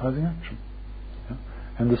potentizing action. Yeah?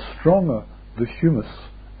 And the stronger the humus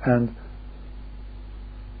and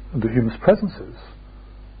the humus presence is,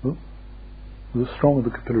 the stronger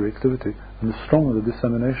the capillary activity and the stronger the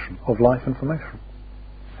dissemination of life information.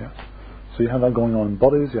 Yeah? So you have that going on in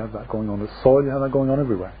bodies, you have that going on in the soil, you have that going on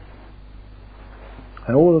everywhere.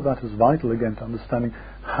 And all of that is vital, again, to understanding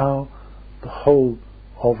how the whole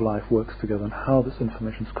of life works together and how this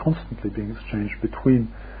information is constantly being exchanged between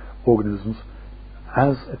organisms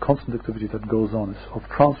as a constant activity that goes on, of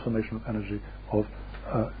transformation of energy, of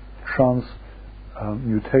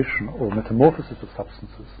transmutation or metamorphosis of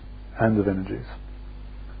substances and of energies.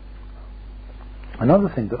 Another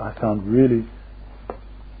thing that I found really,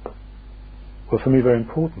 for me, very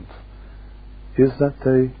important is that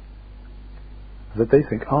they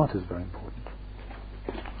think art is very important.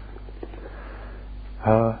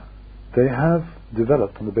 They have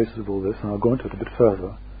developed, on the basis of all this, and I'll go into it a bit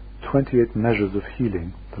further, 28 measures of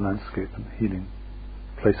healing the landscape and healing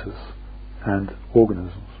places and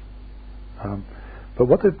organisms. But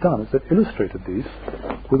what they've done is they've illustrated these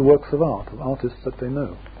with works of art, of artists that they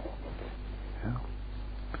know. Yeah?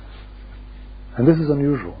 And this is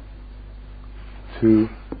unusual, to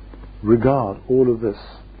regard all of this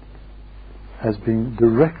as being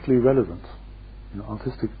directly relevant,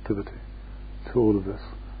 artistic activity, to all of this,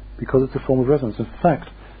 because it's a form of resonance. In fact,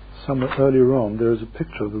 somewhere earlier on there is a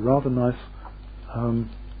picture of a rather nice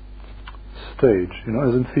stage,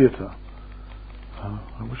 as in theatre.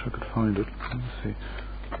 I wish I could find it. Let me see.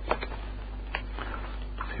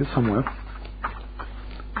 It's here somewhere.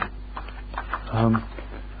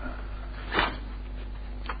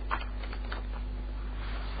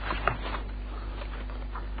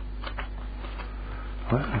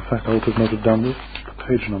 In fact, I would have noted down the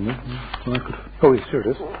page number. Oh yes, here it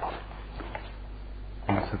is.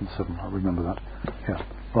 177, I remember that. Yeah,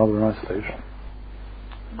 rather a nice stage.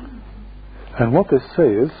 And what they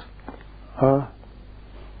say is,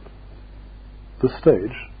 the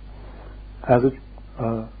stage as a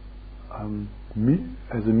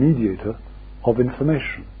mediator of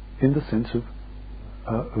information, in the sense of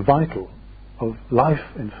vital, of life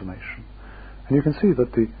information. And you can see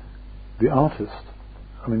that the artist,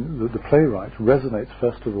 the playwright, resonates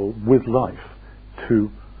first of all with life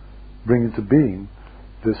to bring into being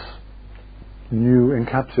this new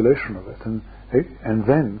encapsulation of it, and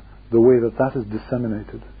then the way that is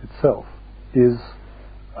disseminated itself is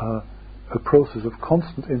a process of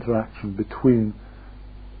constant interaction between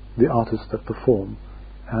the artists that perform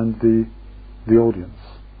and the audience,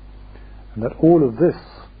 and that all of this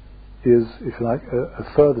is, if you like, a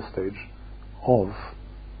further stage of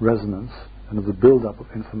resonance and of the build-up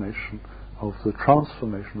of information, of the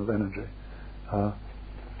transformation of energy,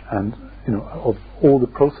 and of all the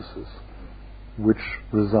processes which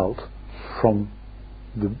result from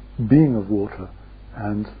the being of water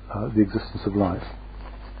and the existence of life.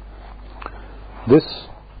 This,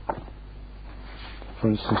 for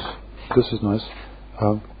instance, this is nice.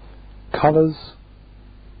 Colours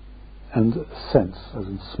and scents, as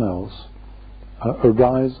in smells,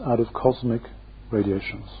 arise out of cosmic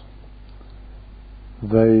radiations.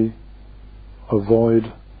 They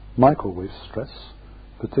avoid microwave stress,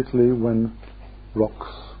 particularly when rock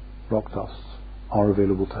dusts are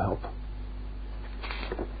available to help.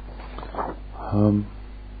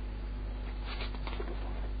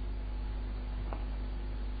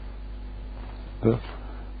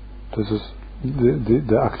 This is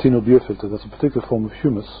the actinobiofilter. That's a particular form of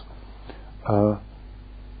humus.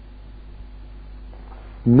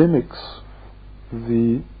 Mimics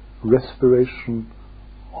the respiration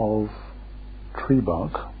of tree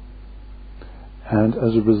bark, and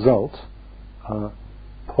as a result,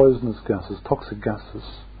 poisonous gases, toxic gases,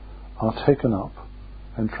 are taken up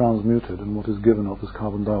and transmuted, and what is given off is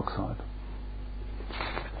carbon dioxide,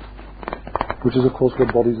 which is of course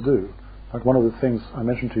what bodies do. Like one of the things I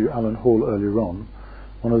mentioned to you, Alan Hall, earlier on,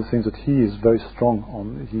 one of the things that he is very strong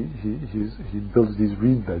on, he builds these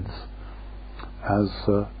reed beds as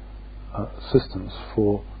systems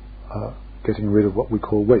for getting rid of what we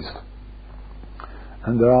call waste.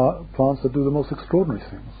 And there are plants that do the most extraordinary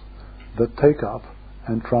things, that take up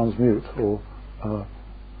and transmute or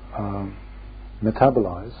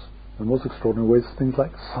metabolize in the most extraordinary ways things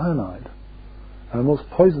like cyanide and the most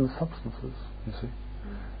poisonous substances, you see.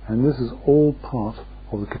 And this is all part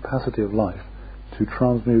of the capacity of life to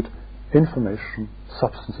transmute information,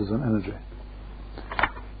 substances and energy.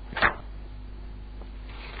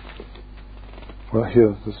 Well,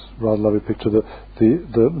 here's this rather lovely picture.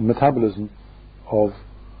 The metabolism of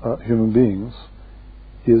human beings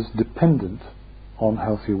is dependent on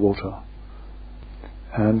healthy water.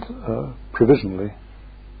 And provisionally,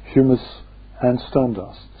 humus and stone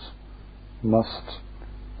dusts must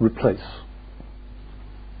replace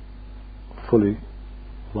fully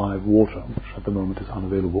live water, which at the moment is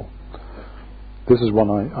unavailable. This is one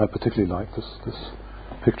I particularly like, this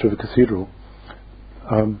picture of a cathedral.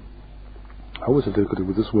 I always have difficulty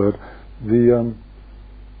with this word. The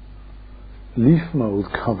leaf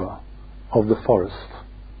mold cover of the forest,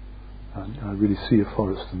 and I really see a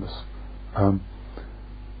forest in this,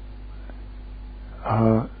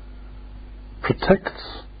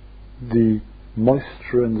 protects the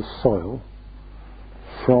moisture in the soil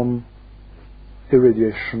from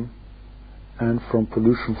irradiation and from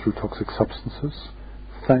pollution through toxic substances,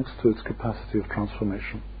 thanks to its capacity of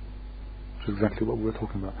transformation, which is exactly what we're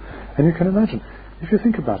talking about. And you can imagine, if you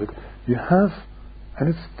think about it, you have,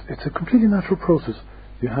 and it's a completely natural process,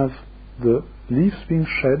 you have the leaves being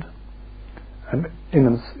shed, and in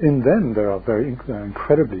them there are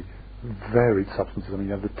incredibly varied substances. I mean,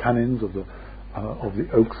 you have the tannins of the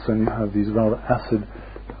oaks, and you have these rather acid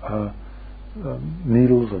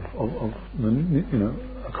needles of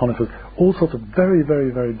conifers, all sorts of very,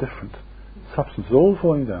 very, very different substances, all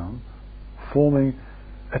falling down, forming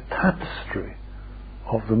a tapestry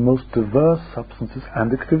of the most diverse substances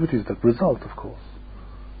and activities that result, of course.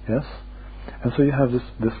 Yes? And so you have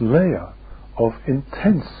this layer of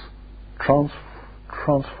intense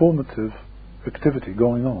transformative activity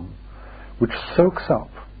going on, which soaks up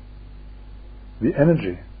the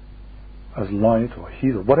energy as light or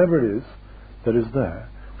heat or whatever it is that is there,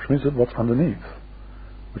 which means that what's underneath,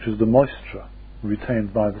 which is the moisture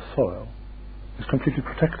retained by the soil, is completely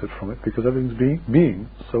protected from it, because everything's being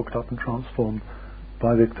soaked up and transformed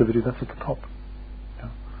by the activity that's at the top. Yeah?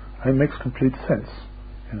 And it makes complete sense.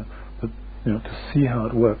 But to see how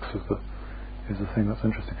it works is the thing that's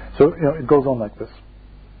interesting. So it goes on like this.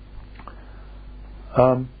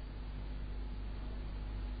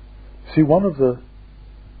 See, one of the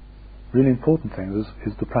really important things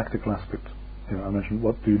is the practical aspect. I mentioned,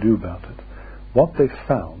 what do you do about it? What they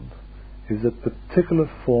found is that particular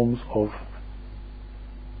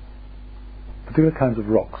kinds of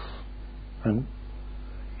rocks, and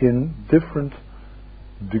in different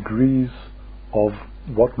degrees of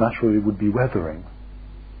what naturally would be weathering,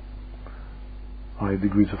 i.e.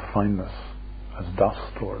 degrees of fineness, as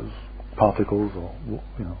dust or as particles or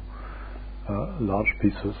large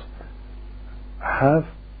pieces, have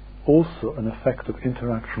also an effect of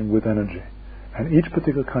interaction with energy. And each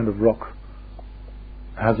particular kind of rock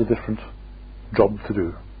has a different job to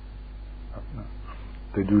do.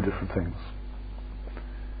 They do different things.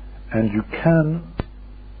 And you can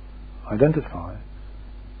identify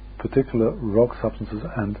particular rock substances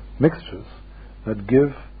and mixtures that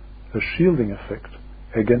give a shielding effect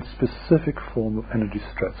against specific form of energy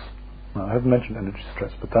stress. Now, I haven't mentioned energy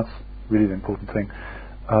stress, but that's really the important thing.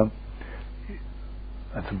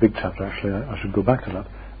 That's a big chapter, actually. I should go back to that.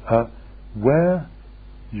 Where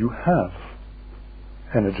you have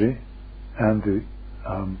energy and the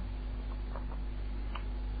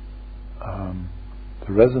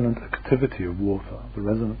resonant activity of water, the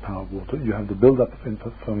resonant power of water, you have the build-up of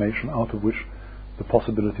information out of which the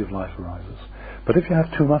possibility of life arises. But if you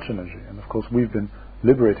have too much energy, and of course we've been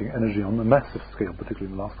liberating energy on a massive scale,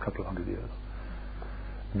 particularly in the last couple of hundred years,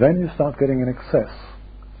 then you start getting an excess,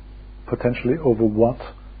 potentially, over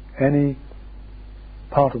what any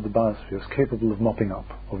part of the biosphere is capable of mopping up,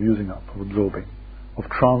 of using up, of absorbing, of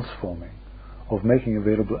transforming, of making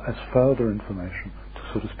available as further information to,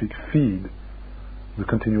 so to speak, feed the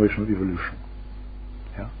continuation of evolution.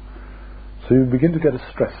 Yeah? So you begin to get a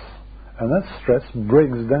stress, and that stress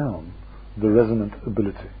breaks down the resonant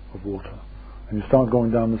ability of water, and you start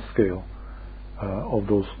going down the scale of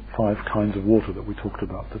those 5 kinds of water that we talked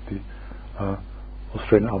about, that the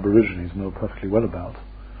Australian Aborigines know perfectly well about,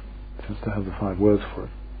 since they have the 5 words for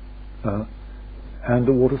it. And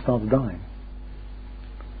the water starts dying.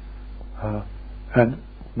 And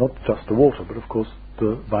not just the water, but of course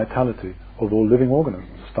the vitality of all living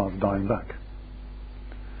organisms starts dying back.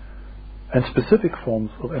 And specific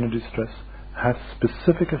forms of energy stress have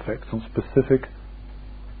specific effects on specific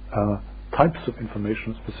types of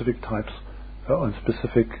information, specific types and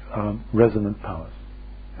specific resonant powers.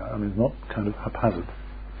 I mean, it's not kind of haphazard.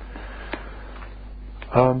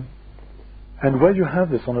 And where you have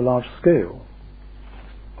this on a large scale,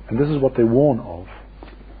 and this is what they warn of,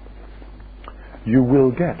 you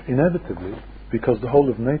will get inevitably, because the whole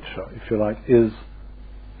of nature, if you like, is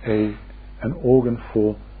an organ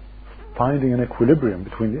for finding an equilibrium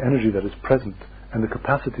between the energy that is present and the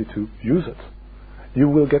capacity to use it, you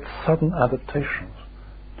will get sudden adaptations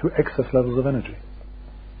to excess levels of energy.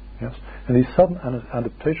 Yes? And these sudden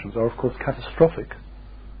adaptations are, of course, catastrophic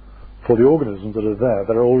for the organisms that are there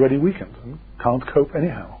that are already weakened and can't cope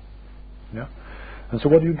anyhow. Yeah? And so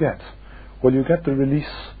what do you get? Well, you get the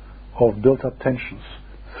release of built-up tensions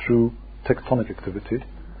through tectonic activity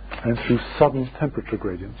and through sudden temperature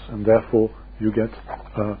gradients, and therefore you get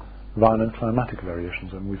violent climatic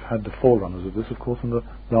variations, and we've had the forerunners of this, of course, in the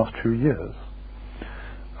last few years.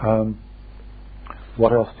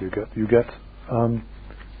 What else do you get? You get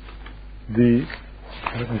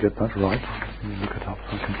let me get that right. Let me look it up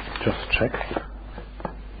so I can just check.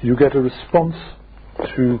 You get a response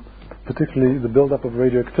to particularly the build-up of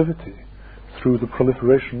radioactivity through the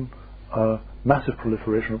proliferation, massive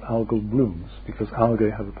proliferation of algal blooms, because algae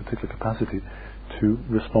have a particular capacity to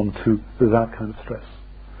respond to that kind of stress.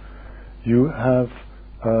 You have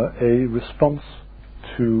a response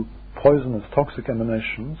to poisonous toxic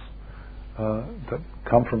emanations that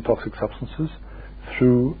come from toxic substances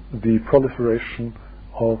through the proliferation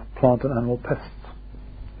of plant and animal pests.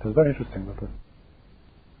 It's very interesting that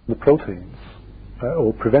the proteins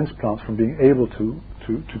or prevents plants from being able to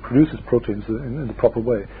produce its proteins in the proper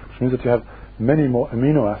way, which means that you have many more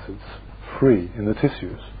amino acids free in the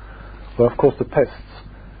tissues. Well, of course, the pests,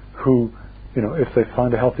 who, if they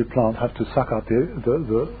find a healthy plant, have to suck out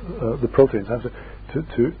the proteins, have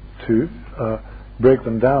to break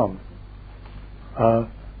them down.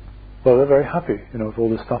 Well, they're very happy, if all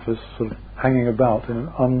this stuff is sort of hanging about in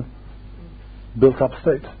an unbuilt-up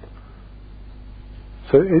state.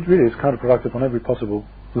 So it really is counterproductive on every possible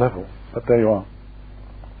level. But there you are.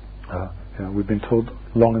 We've been told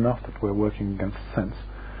long enough that we're working against sense.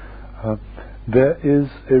 There is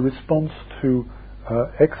a response to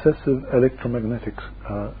excessive electromagnetic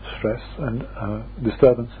stress and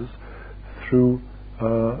disturbances through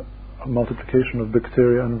multiplication of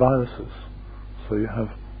bacteria and viruses. So you have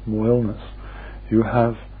more illness. You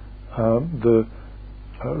have the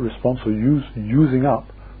response or using up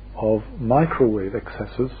of microwave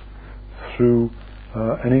excesses through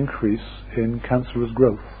an increase in cancerous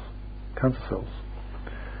growth, cancer cells.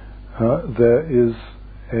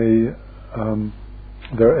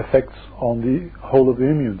 There are effects on the whole of the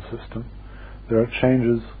immune system. There are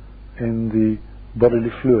changes in the bodily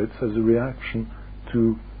fluids as a reaction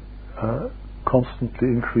to constantly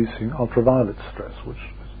increasing ultraviolet stress, which is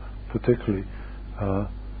particularly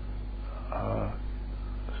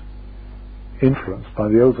influenced by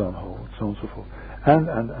the ozone hole, and so on and so forth. And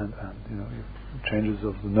changes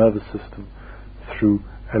of the nervous system through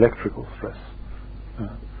electrical stress.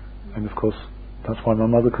 And of course, that's why my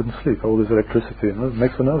mother couldn't sleep. All this electricity, and it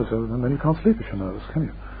makes her nervous, and then you can't sleep if you're nervous, can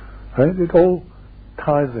you? Right? It all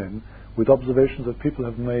ties in with observations that people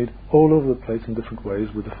have made all over the place in different ways,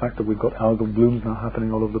 with the fact that we've got algal blooms now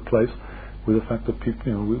happening all over the place, with the fact that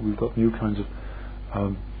people, we've got new kinds of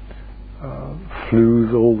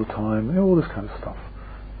flus all the time, all this kind of stuff.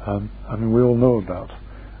 We all know about.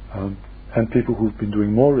 And people who've been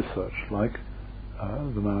doing more research, like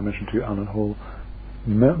the man I mentioned to you, Alan Hall,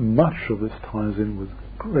 much of this ties in with a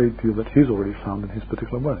great deal that he's already found in his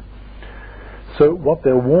particular way. So what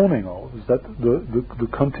they're warning of is that the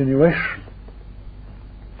continuation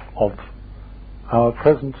of our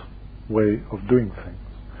present way of doing things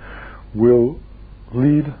will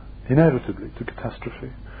lead inevitably to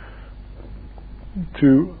catastrophe,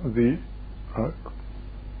 to the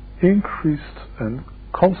increased and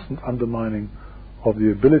constant undermining of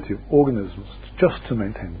the ability of organisms just to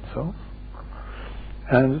maintain themselves,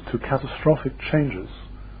 and to catastrophic changes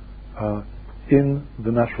in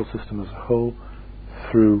the natural system as a whole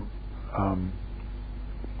through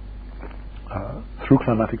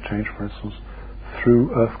climatic change, for instance,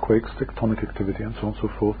 through earthquakes, tectonic activity, and so on and so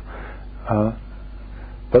forth.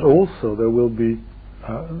 But also there will be,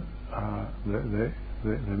 they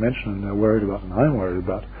mention and they're worried about, and I'm worried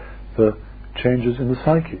about, the changes in the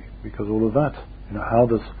psyche, because all of that, how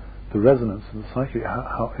does the resonance in the psyche,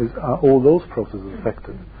 are all those processes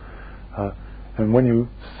affected? And when you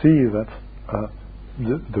see that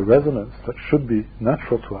the resonance that should be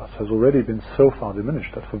natural to us has already been so far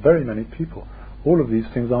diminished that for very many people all of these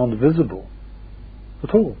things aren't visible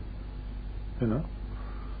at all, that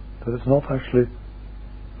it's not actually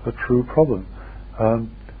a true problem.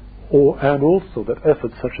 And also that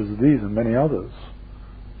efforts such as these and many others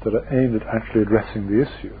that are aimed at actually addressing the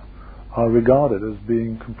issue are regarded as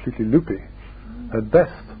being completely loopy at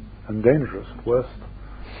best and dangerous at worst.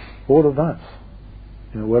 All of that,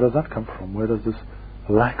 where does that come from? Where does this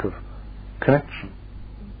lack of connection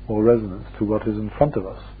or resonance to what is in front of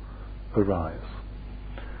us arise?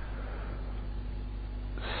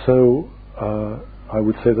 So I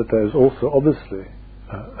would say that there is also obviously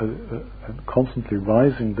a constantly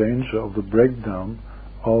rising danger of the breakdown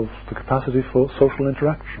of the capacity for social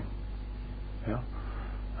interaction. Yeah?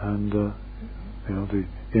 And the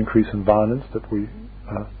increase in violence that we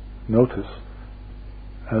notice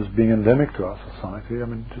as being endemic to our society,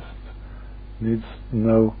 just needs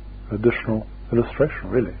no additional illustration,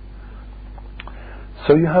 really.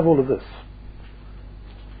 So you have all of this.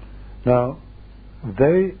 Now,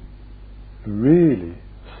 they really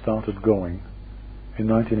started going in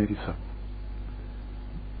 1987.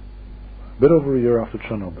 A bit over a year after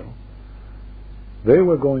Chernobyl. They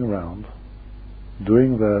were going around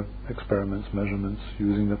doing their experiments, measurements,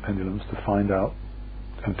 using their pendulums to find out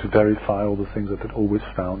and to verify all the things that they'd always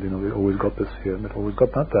found. They always got this here and they'd always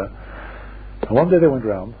got that there. And one day they went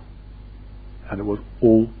round and it was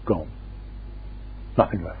all gone.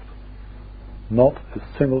 Nothing left. Not a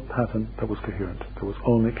single pattern that was coherent. There was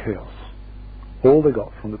only chaos. All they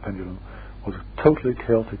got from the pendulum was a totally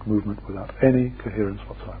chaotic movement without any coherence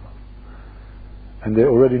whatsoever. And they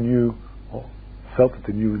already knew, or felt that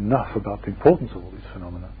they knew enough about the importance of all these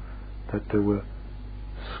phenomena, that they were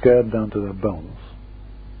scared down to their bones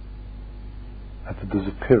at the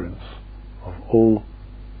disappearance of all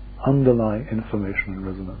underlying information and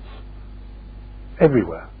resonance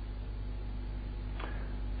everywhere.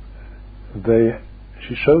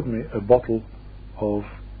 She showed me a bottle of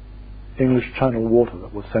English Channel water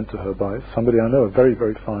that was sent to her by somebody I know, a very,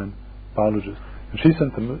 very fine biologist. And she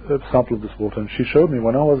sent them a sample of this water, and she showed me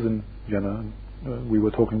when I was in Vienna, and we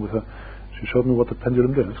were talking with her, she showed me what the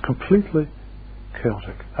pendulum did. It's completely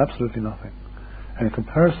chaotic, absolutely nothing. And in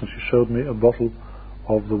comparison, she showed me a bottle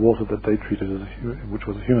of the water that they treated as which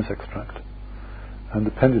was a humus extract, and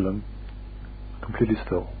the pendulum completely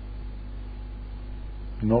still.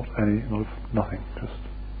 Nothing,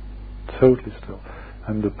 just totally still.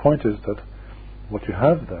 And the point is that what you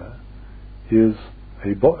have there is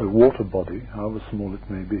a water body, however small it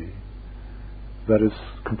may be, that is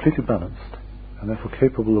completely balanced and therefore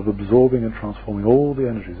capable of absorbing and transforming all the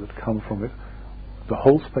energies that come from it, the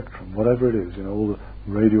whole spectrum, whatever it is, all the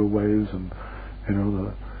radio waves and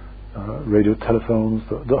the radio telephones,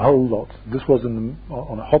 the whole lot. This was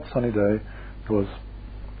on a hot sunny day. There was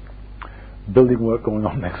building work going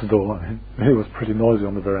on next door. It was pretty noisy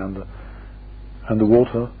on the veranda. And the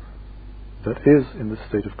water that is in the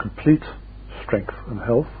state of complete strength and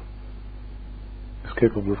health is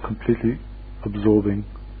capable of completely absorbing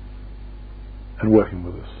and working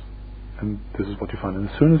with us. And this is what you find. And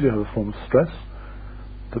as soon as you have a form of stress,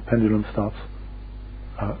 the pendulum starts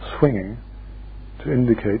swinging to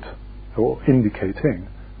indicate, or indicating,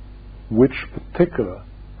 which particular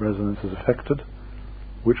resonance is affected,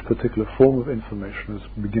 which particular form of information is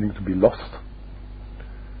beginning to be lost.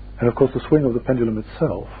 And of course the swing of the pendulum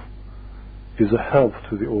itself is a help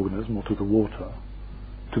to the organism or to the water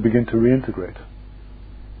to begin to reintegrate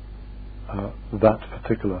that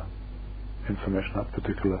particular information, that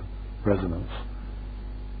particular resonance,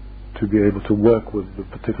 to be able to work with the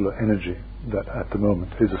particular energy that at the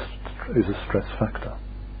moment is a stress factor.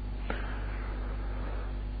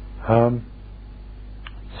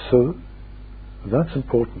 So that's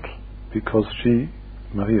important, because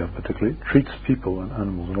Maria particularly, treats people and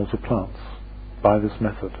animals and also plants by this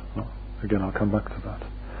method. Again, I'll come back to that.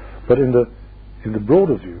 But in the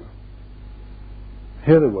broader view,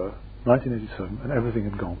 here they were, 1987, and everything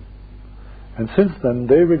had gone. And since then,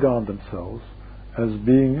 they regard themselves as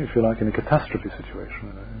being, if you like, in a catastrophe situation,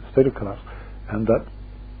 in a state of collapse, and that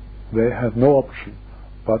they have no option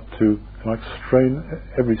but to, strain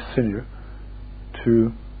every sinew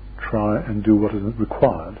to try and do what is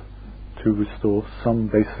required to restore some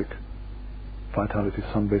basic vitality,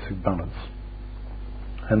 some basic balance.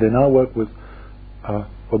 And they now work with,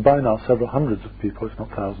 by now several hundreds of people, if not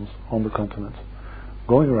thousands, on the continent,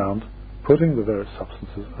 going around, putting the various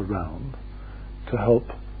substances around to help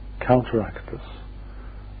counteract this.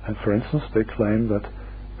 And for instance, they claim that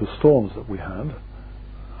the storms that we had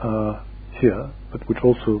here, but which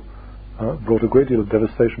also brought a great deal of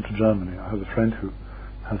devastation to Germany. I have a friend who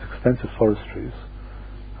has extensive forestries,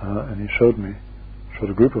 and he showed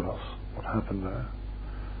a group of us what happened there.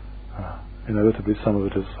 Inevitably, some of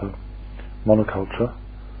it is monoculture,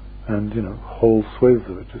 and whole swathes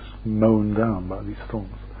of it just mown down by these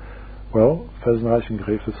storms. Well, Felsenreich and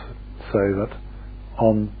Grefes say that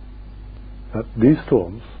these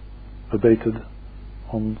storms abated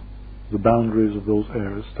on the boundaries of those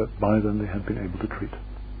areas that by then they had been able to treat.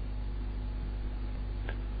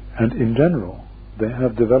 And in general, they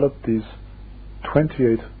have developed these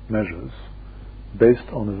 28 measures based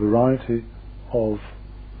on a variety of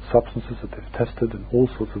substances that they've tested in all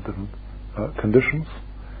sorts of different conditions,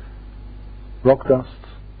 rock dusts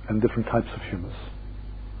and different types of humus.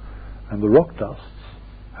 And the rock dusts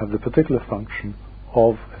have the particular function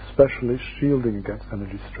of especially shielding against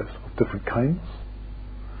energy stress of different kinds,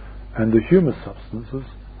 and the humus substances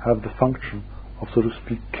have the function of, so to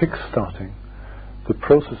speak, kick-starting the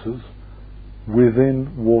processes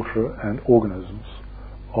within water and organisms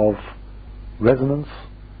of resonance,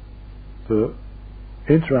 the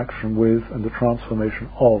interaction with and the transformation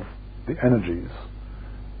of the energies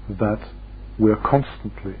that we are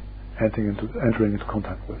constantly entering into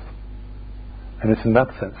contact with. And it's in that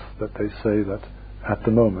sense that they say that at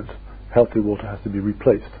the moment healthy water has to be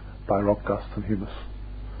replaced by rock dust and humus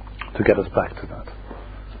to get us back to that.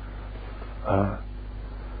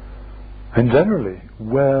 And generally,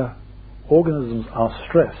 where organisms are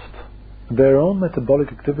stressed, their own metabolic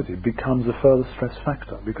activity becomes a further stress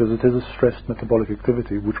factor, because it is a stressed metabolic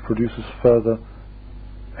activity which produces further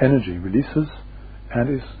energy releases and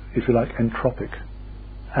is, if you like, entropic,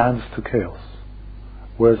 adds to chaos.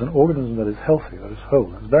 Whereas an organism that is healthy, that is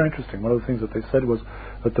whole, and it's very interesting, one of the things that they said was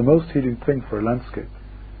that the most healing thing for a landscape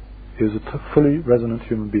is a fully resonant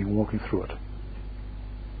human being walking through it.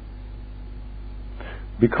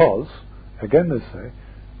 Because, again they say,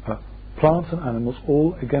 plants and animals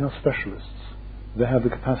all again are specialists. They have the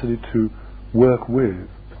capacity to work with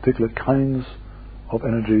particular kinds of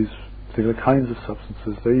energies, particular kinds of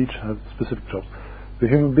substances. They each have specific jobs. The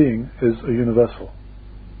human being is a universal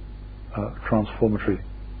transformatory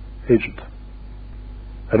agent.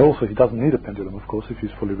 And also he doesn't need a pendulum, of course, if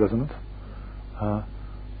he's fully resonant.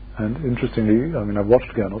 And interestingly, I've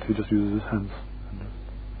watched Gernot, he just uses his hands and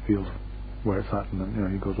feels where it's at, and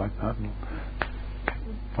then he goes like that, and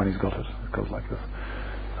when he's got it, it goes like this.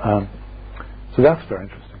 So that's very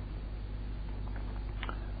interesting.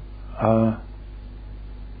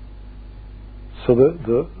 So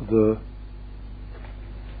the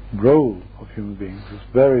role of human beings is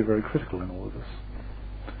very, very critical in all of this.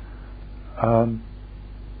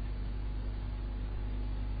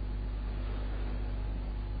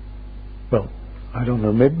 Well, I don't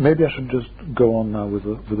know. Maybe I should just go on now with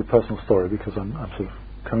a personal story, because I'm sort of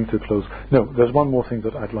coming to a close. No, there's one more thing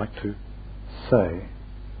that I'd like to say,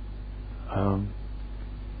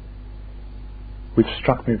 which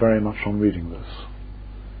struck me very much on reading this,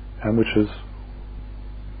 and which is,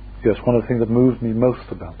 yes, one of the things that moved me most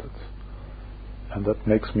about it, and that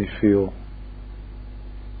makes me feel,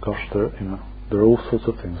 gosh, there are all sorts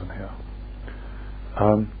of things in here.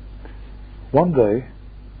 One day,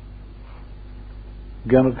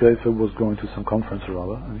 Gernot Graefe was going to some conference or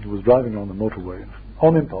other, and he was driving on the motorway, and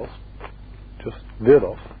on impulse, just veered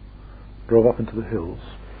off, drove up into the hills,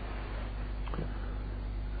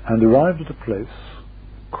 and arrived at a place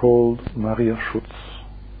called Maria Schutz,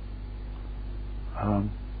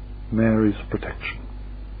 Mary's protection,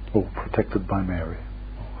 or protected by Mary,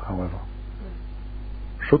 however.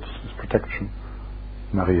 Schutz is protection,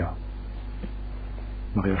 Maria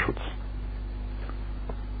Schutz.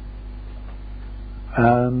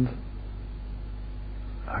 And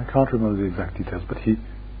I can't remember the exact details, but he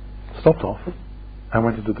stopped off and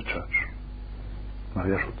went into the church,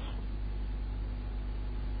 Maria Schutz,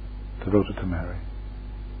 devoted to Mary,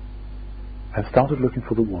 and started looking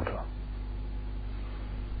for the water.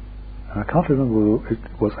 And I can't remember whether it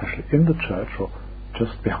was actually in the church or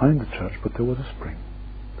just behind the church, but there was a spring.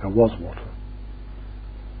 There was water.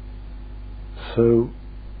 So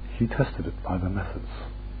he tested it by the methods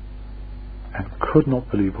and could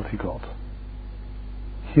not believe what he got.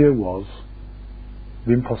 Here was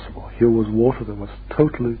the impossible. Here was water that was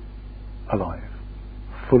totally alive,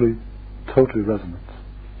 fully, totally resonant,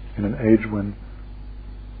 in an age when,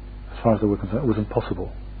 as far as they were concerned, it was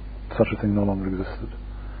impossible. Such a thing no longer existed.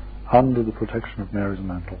 Under the protection of Mary's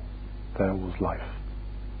mantle, there was life.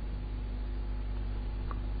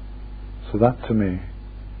 So that to me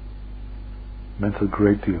meant a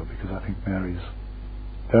great deal, because I think Mary's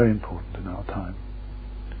very important in our time.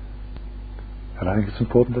 And I think it's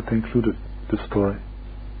important that they included this story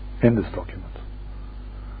in this document.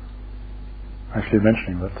 Actually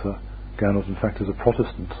mentioning that Gernot in fact is a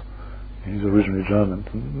Protestant. He's originally German,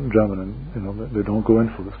 and they don't go in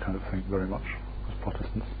for this kind of thing very much as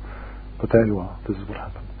Protestants. But there you are, this is what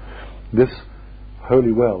happened. This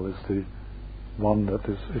holy well is the one that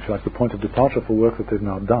is, if you like, the point of departure for work that they've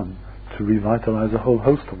now done to revitalize a whole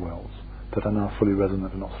host of wells that are now fully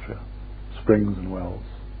resonant in Austria, springs and wells.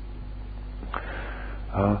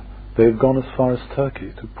 They've gone as far as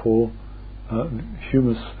Turkey to pour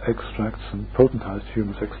humus extracts and potentized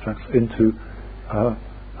humus extracts into,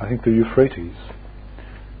 I think, the Euphrates,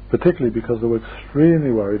 particularly because they were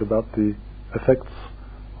extremely worried about the effects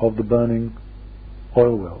of the burning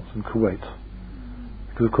oil wells in Kuwait.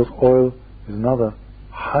 Because, of course, oil is another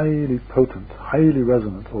highly potent, highly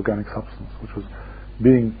resonant organic substance which was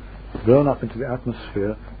being blown up into the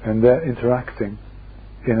atmosphere and they're interacting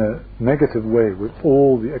in a negative way with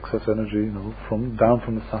all the excess energy, from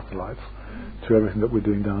the satellites to everything that we're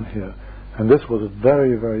doing down here. And this was a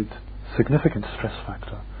very, very significant stress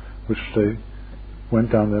factor which they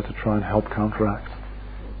went down there to try and help counteract.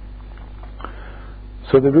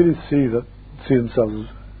 So they really see themselves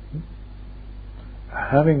as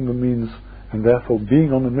having the means and therefore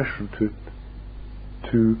being on a mission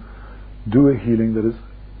to do a healing that is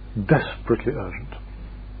desperately urgent.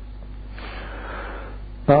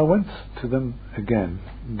 Now I went to them again.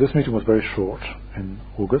 This meeting was very short in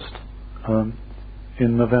August.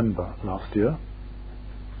 In November last year,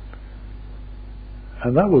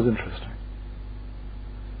 and that was interesting.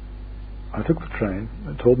 I took the train,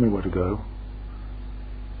 it told me where to go,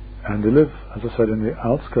 and they live, as I said, in the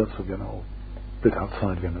outskirts of Vienna, or a bit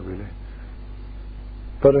outside Vienna really,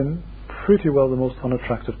 but in pretty well the most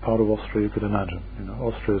unattractive part of Austria you could imagine.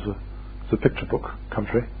 Austria is a picture book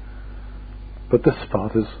country, but this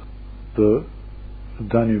part is the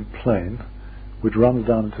Danube plain, which runs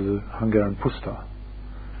down into the Hungarian Puszta,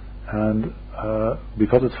 and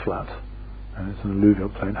because it's flat and it's an alluvial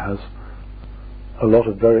plain, has a lot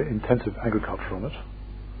of very intensive agriculture on it,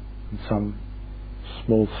 and some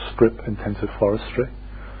small strip intensive forestry,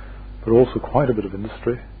 but also quite a bit of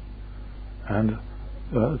industry, and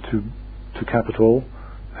to cap it all,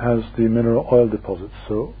 has the mineral oil deposits.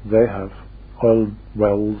 So they have oil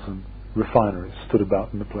wells and refineries stood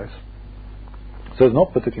about in the place. So it's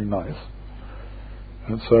not particularly nice.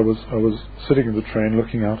 And so I was sitting in the train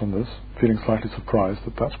looking out on this, feeling slightly surprised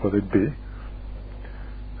that that's where they'd be.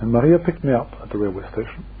 And Maria picked me up at the railway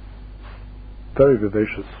station. Very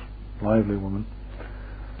vivacious, lively woman.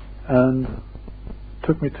 And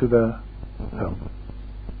took me to their home.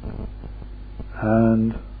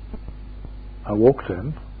 And I walked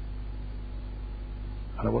in,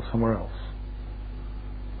 and I was somewhere else.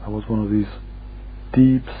 I was one of these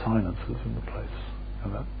deep silences in the place,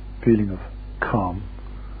 and that feeling of calm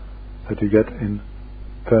that you get in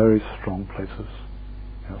very strong places.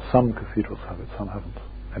 Some cathedrals have it, some haven't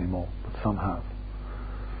anymore, but some have.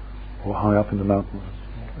 Or high up in the mountains,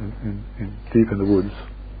 in deep in the woods,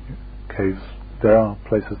 caves, there are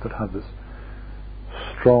places that have this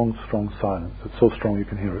strong, strong silence. It's so strong you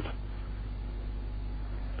can hear it.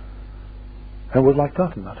 And it was like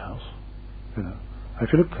that in that house.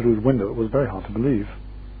 If you looked through the window, it was very hard to believe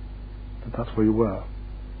that that's where you were.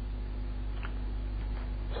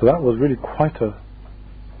 So that was really quite a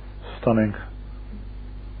stunning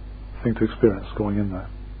thing to experience going in there.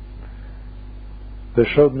 They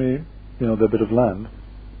showed me, their bit of land.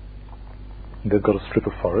 They've got a strip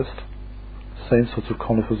of forest, same sorts of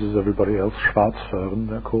conifers as everybody else, Schwarzfirn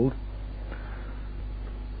they're called.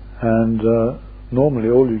 And normally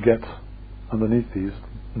all you get underneath these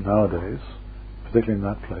nowadays, particularly in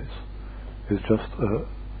that place, is just a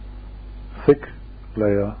thick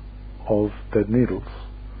layer of dead needles.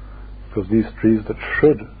 Because these trees that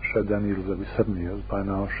should shed their needles every 7 years, by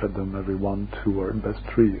now shed them every 1, 2, or at best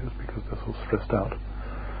 3 years, because they're so stressed out.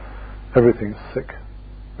 Everything is sick,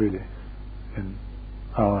 really, in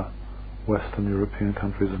our Western European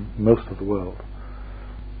countries and most of the world.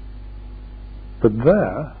 But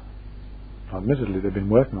there, admittedly they've been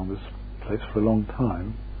working on this place for a long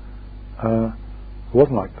time, it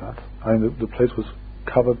wasn't like that. The place was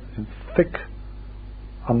covered in thick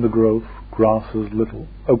undergrowth, grasses, little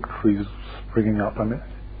oak trees springing up.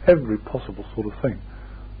 Every possible sort of thing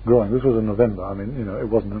growing. This was in November. It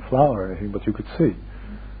wasn't in flower or anything, but you could see.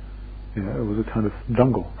 It was a kind of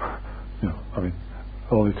jungle.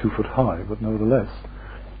 Only 2 foot high, but nevertheless.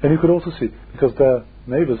 And you could also see, because their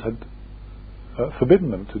neighbours had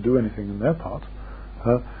forbidden them to do anything in their part,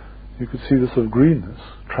 you could see the sort of greenness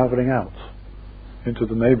travelling out into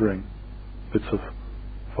the neighbouring bits of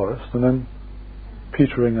forest, and then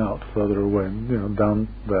petering out further away, and down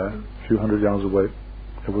there, a few hundred yards away,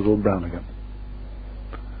 it was all brown again.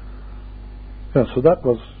 So that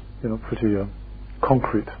was, pretty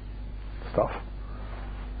concrete stuff.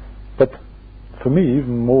 But for me,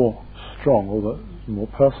 even more strong, or more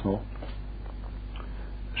personal,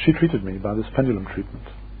 she treated me by this pendulum treatment.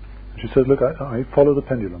 She said, look, I follow the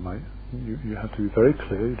pendulum. You have to be very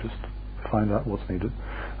clear. You just find out what's needed.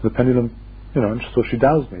 The pendulum, and so she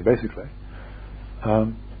doused me, basically.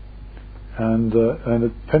 And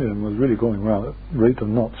the pendulum was really going around at rate of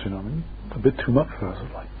knots, a bit too much for her.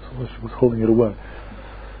 So she was holding it away.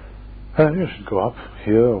 And she'd go up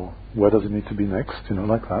here, or where does it need to be next,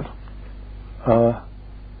 like that.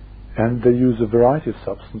 And they use a variety of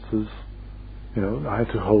substances. I had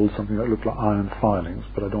to hold something that looked like iron filings,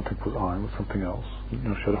 but I don't think it was iron, it was something else. She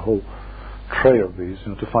had a whole tray of these,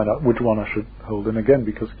 to find out which one I should hold. And again,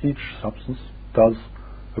 because each substance does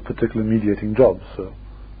a particular mediating job, so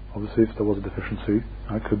obviously if there was a deficiency,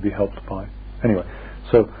 I could be helped by. Anyway,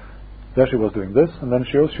 so there she was doing this, and then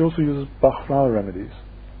she also uses Bach flower remedies.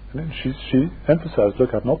 And then she emphasized,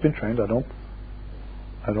 look, I've not been trained, I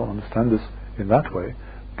don't understand this in that way,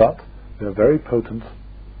 but they're very potent,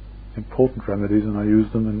 important remedies, and I use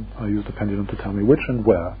them, and I use the pendulum to tell me which and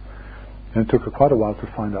where. And it took her quite a while to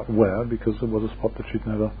find out where, because it was a spot that she'd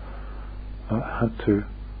never had to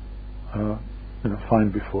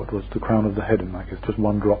find before. It was the crown of the head in my case, just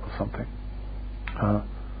one drop or something.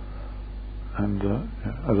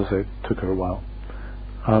 As I say, it took her a while.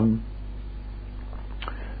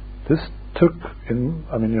 This took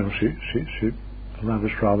she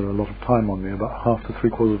lavished rather a lot of time on me, about half to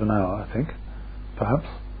 3/4 of an hour, I think, perhaps.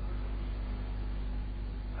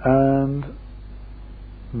 And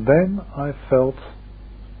then I felt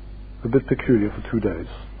a bit peculiar for 2 days.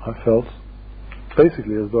 I felt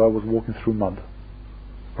basically as though I was walking through mud,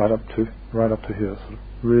 right up to here, sort of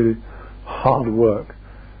really hard work,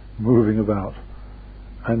 moving about.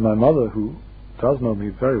 And my mother, who does know me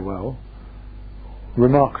very well,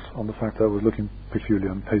 remarked on the fact that I was looking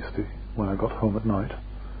peculiar and pasty when I got home at night.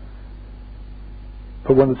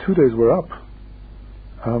 But when the 2 days were up,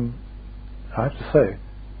 I have to say,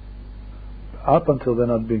 up until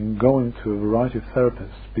then I'd been going to a variety of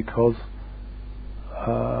therapists because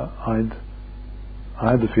I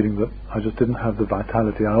had the feeling that I just didn't have the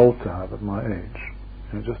vitality I ought to have at my age.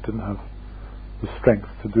 I just didn't have the strength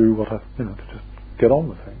to do what to just get on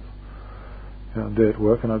with things. A day at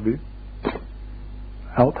work and I'd be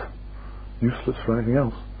out, useless for anything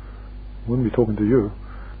else. Wouldn't be talking to you.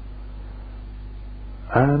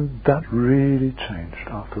 And that really changed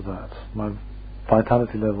after that. My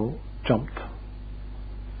vitality level jumped,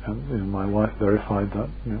 and my wife verified that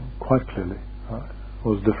quite clearly. It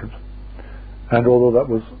was different. And although that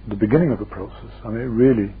was the beginning of the process, it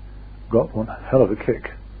really got one hell of a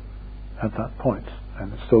kick at that point,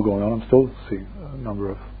 and it's still going on. I'm still seeing a number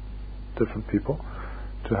of different people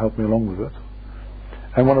to help me along with it.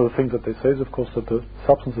 And one of the things that they say is, of course, that the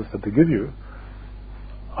substances that they give you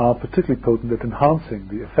are particularly potent at enhancing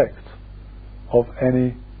the effect of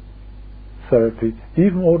any therapy,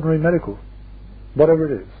 even ordinary medical, whatever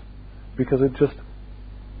it is, because it just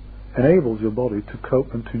enables your body to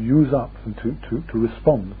cope and to use up and to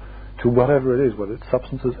respond to whatever it is, whether it's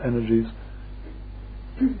substances, energies,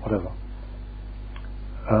 whatever,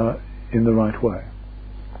 in the right way.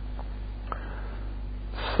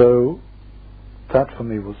 So that for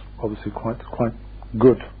me was obviously quite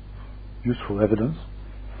good, useful evidence.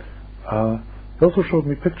 They also showed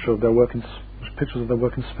me pictures of their work in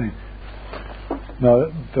Spain.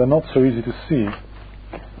 Now they're not so easy to see,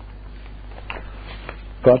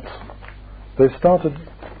 but they started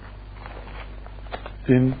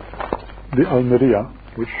in the Almeria,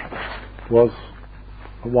 which was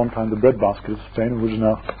at one time the breadbasket of Spain, which is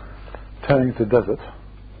now turning into desert.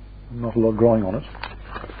 Not a lot growing on it.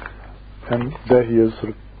 And there he is, sort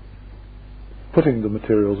of putting the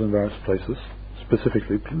materials in various places, specific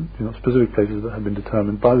places that have been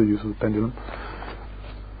determined by the use of the pendulum.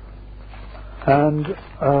 And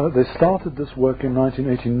they started this work in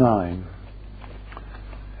 1989.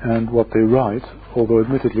 And what they write, although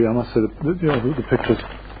admittedly I must say that the pictures,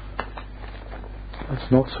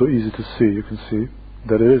 it's not so easy to see. You can see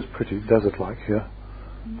that it is pretty desert-like here.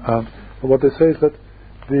 But what they say is that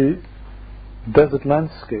the desert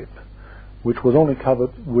landscape, which was only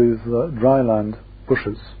covered with dry land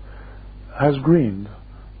bushes, has greened.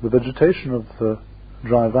 The vegetation of the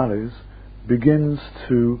dry valleys begins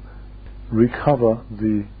to recover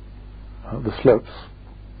the slopes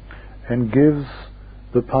and gives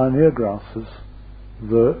the pioneer grasses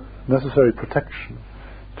the necessary protection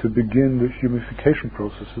to begin the humification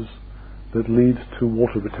processes that lead to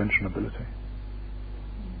water retention ability.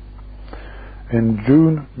 In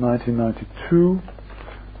June 1992,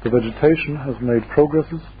 the vegetation has made progress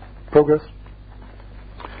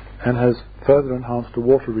and has further enhanced the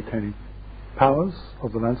water retaining powers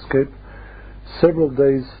of the landscape. Several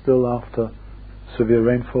days still after severe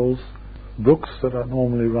rainfalls, brooks that are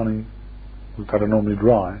normally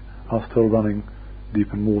dry are still running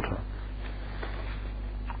deep in water.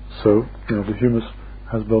 So, the humus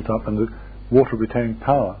has built up, and the water retaining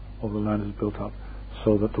power of the land is built up,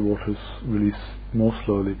 so that the water is released more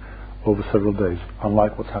slowly over several days,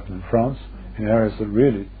 unlike what's happened in France, in areas that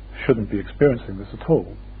really shouldn't be experiencing this at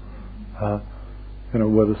all,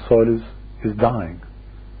 where the soil is dying,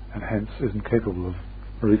 and hence isn't capable of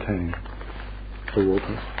retaining the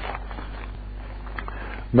waters.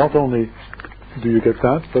 Not only do you get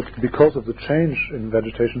that, but because of the change in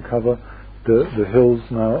vegetation cover, the hills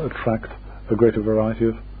now attract a greater variety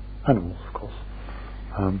of animals, of course.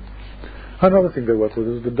 Another thing they work with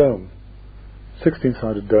is the dome.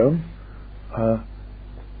 16-sided dome,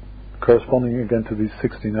 corresponding again to these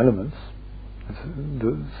 16 elements.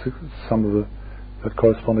 That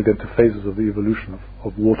correspond again to phases of the evolution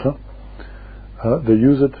of water. They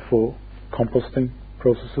use it for composting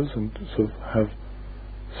processes and sort of have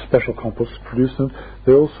special compost produced. And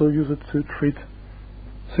they also use it to treat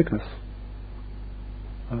sickness.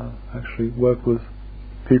 Actually work with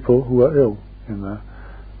people who are ill in there.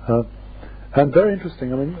 And very interesting,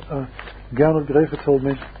 Gernot Graefe told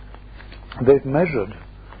me they've measured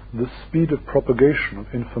the speed of propagation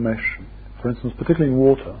of information. For instance, particularly in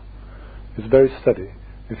water, it's very steady.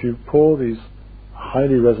 If you pour these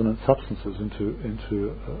highly resonant substances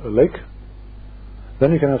into a lake,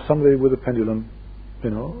 then you can have somebody with a pendulum,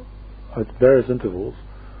 at various intervals,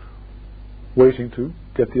 waiting to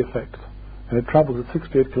get the effect. And it travels at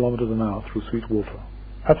 68 kilometers an hour through sweet water.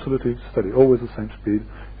 Absolutely steady, always the same speed.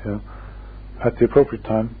 At the appropriate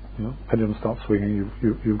time, pendulum starts swinging,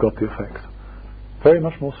 you've got the effect. Very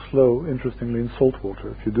much more slow, interestingly, in salt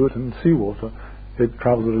water. If you do it in seawater, it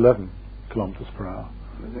travels at 11 kilometers per hour.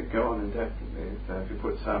 Does it go on indefinitely? So if you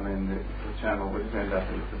put some in the channel, would it end up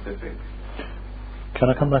in the Pacific? Can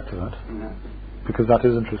I come back to that? Yeah. Because that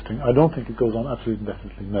is interesting. I don't think it goes on absolutely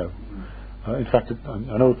indefinitely, no. In fact,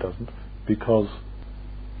 I know it doesn't, because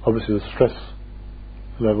obviously the stress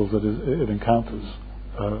levels that it encounters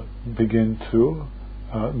begin to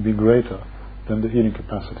be greater than the healing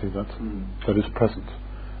capacity that is present,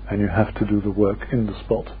 and you have to do the work in the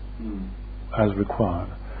spot as required.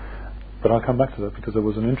 But I'll come back to that, because there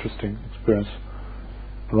was an interesting experience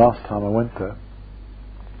the last time I went there.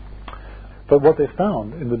 But what they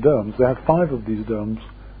found in the domes, they had 5 of these domes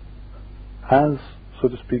as, so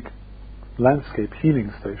to speak, landscape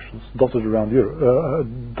healing stations dotted around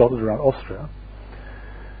Austria.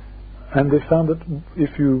 And they found that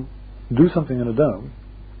if you do something in a dome,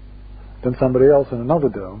 then somebody else in another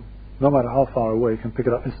dome, no matter how far away, can pick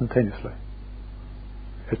it up instantaneously.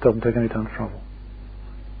 It doesn't take any time to travel.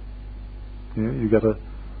 You get a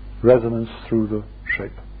resonance through the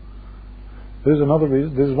shape. This is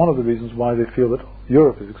one of the reasons why they feel that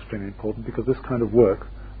Europe is extremely important, because this kind of work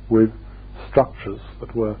with structures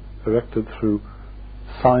that were erected through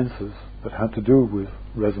sciences that had to do with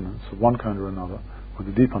resonance of one kind or another, with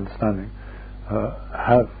a deep understanding,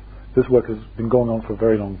 this work has been going on for a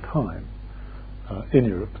very long time, in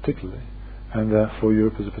Europe particularly, and therefore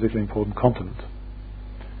Europe is a particularly important continent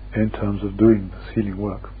in terms of doing this healing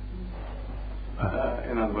work.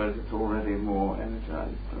 In other words, it's already more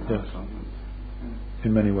energized than yes.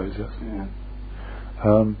 In many ways, yes. Yeah.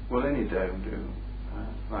 Will any dome do?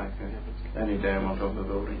 Any dome on top of the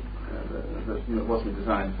building that wasn't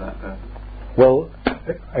designed for that purpose? Well,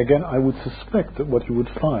 again, I would suspect that what you would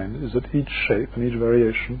find is that each shape and each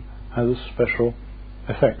variation has a special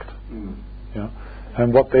effect.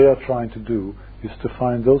 And what they are trying to do is to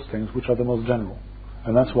find those things which are the most general.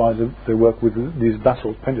 And that's why they work with these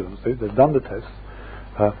basalt pendulums. They've done the tests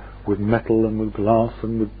with metal and with glass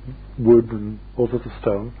and with wood and all sorts of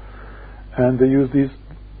stone. And they use these,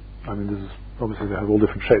 this is obviously they have all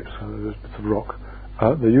different shapes, there's bits of rock.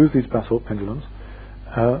 They use these basalt pendulums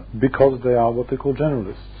because they are what they call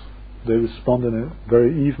generalists. They respond in a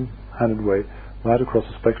very even-handed way right across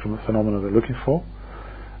the spectrum of phenomena they're looking for.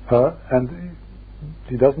 And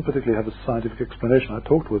he doesn't particularly have a scientific explanation. I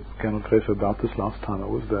talked with Gernot Graefe about this last time I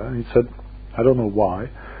was there, and he said, I don't know why.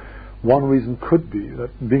 One reason could be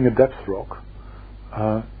that being a depth rock,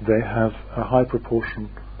 they have a high proportion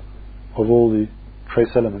of all the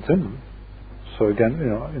trace elements in them. So again,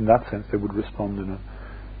 in that sense, they would respond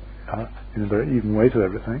in a very even way to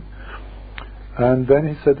everything. And then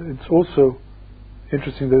he said it's also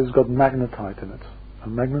interesting that it's got magnetite in it.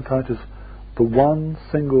 And magnetite is the one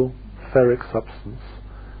single ferric substance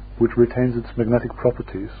which retains its magnetic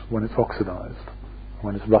properties when it's oxidized,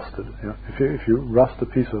 when it's rusted. If you rust a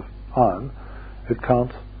piece of iron, it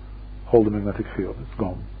can't hold a magnetic field, it's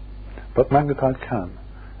gone. But magnetite can.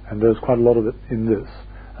 and there's quite a lot of it in this.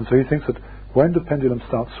 And so he thinks that when the pendulum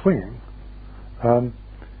starts swinging,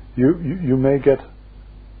 you may get,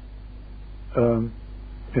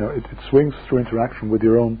 it swings through interaction with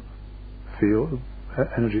your own field,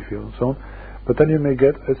 energy field and so on, but then you may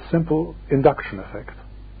get a simple induction effect,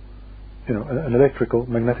 an electrical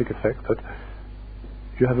magnetic effect, that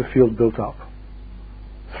you have a field built up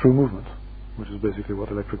through movement, which is basically what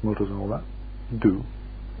electric motors and all that do.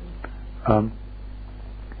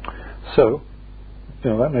 So,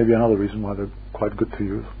 that may be another reason why they're quite good to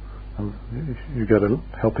use. You get a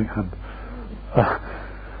helping hand.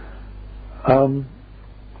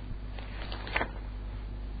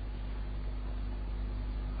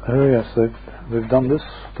 Oh yes, they've done this.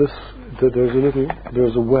 There's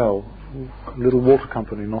a little water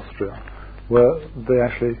company in Austria, where they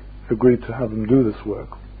actually agreed to have them do this work,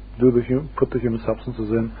 put the human substances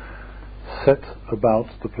in, set about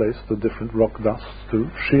the place the different rock dusts to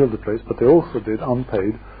shield the place, but they also did,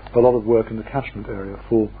 unpaid, a lot of work in the catchment area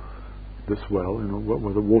for this well,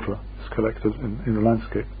 where the water is collected in the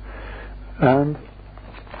landscape. And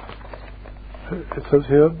it says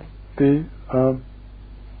here the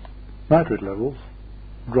nitrate levels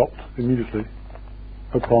dropped immediately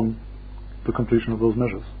upon the completion of those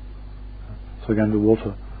measures. So again, the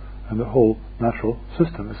water and the whole natural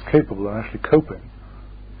system is capable of actually coping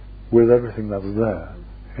with everything that was there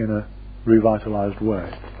in a revitalized way.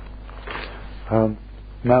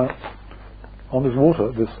 Now, on this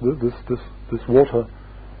water, this water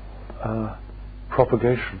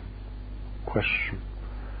propagation question,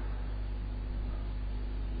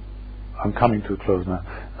 I'm coming to a close now,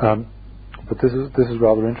 but this is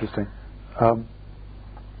rather interesting.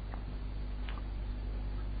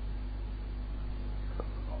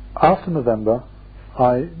 After November,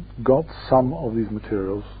 I got some of these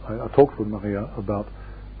materials. I talked with Maria about,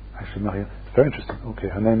 actually Maria, it's very interesting, okay,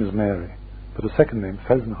 her name is Mary, but her second name,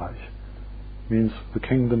 Felsenreich, means the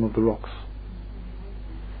kingdom of the rocks.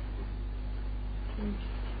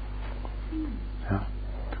 Yeah.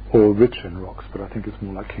 Or rich in rocks, but I think it's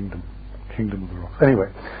more like kingdom of the rocks.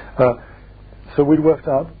 Anyway, so we'd worked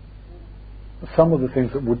out some of the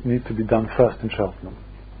things that would need to be done first in Cheltenham.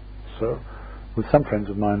 So with some friends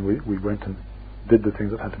of mine, we went and did the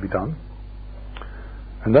things that had to be done.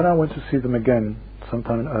 And then I went to see them again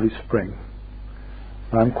sometime in early spring.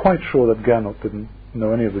 Now, I'm quite sure that Gernot didn't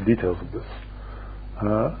know any of the details of this.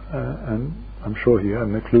 And I'm sure he had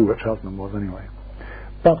no clue where Cheltenham was anyway.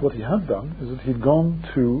 But what he had done is that he'd gone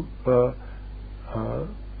to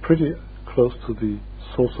pretty close to the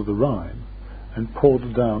source of the Rhine and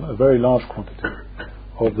poured down a very large quantity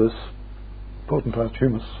of this potentized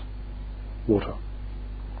humus water.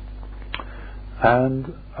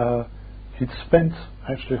 And he'd spent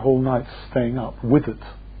actually whole nights staying up with it,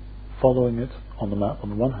 following it on the map on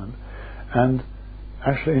the one hand, and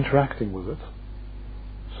actually interacting with it.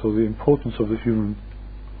 So the importance of the human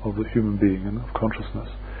being and of consciousness,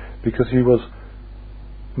 because he was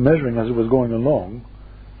measuring as it was going along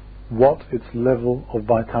what its level of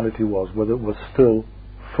vitality was, whether it was still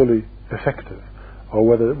fully effective or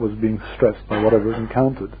whether it was being stressed by whatever it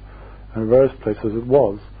encountered. And in various places it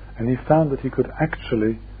was, and he found that he could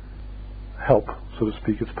actually help, so to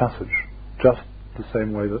speak, its passage, just the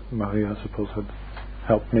same way that Maria, I suppose, had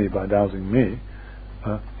helped me by dowsing me,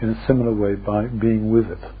 in a similar way by being with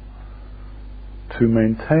it, to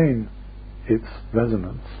maintain its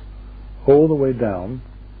resonance all the way down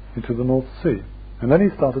into the North Sea. And then he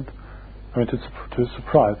started, to his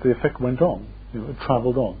surprise, the effect went on. It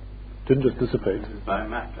travelled on. Didn't just dissipate. This is by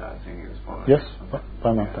map dowsing he was following? Yes,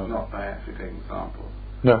 by map dowsing. Not by actually taking samples?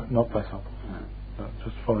 No, not by samples. No,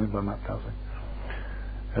 just following by map dowsing.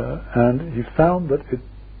 And he found that it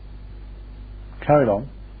carried on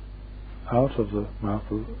out of the mouth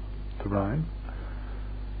of the Rhine,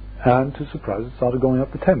 and to his surprise it started going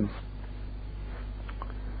up the Thames.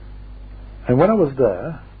 And when I was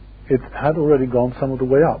there, it had already gone some of the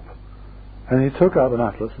way up. And he took out an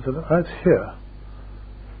atlas and said, it's here.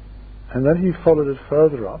 And then he followed it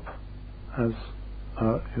further up as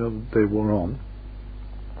they wore on.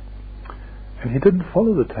 And he didn't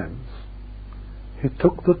follow the Thames. He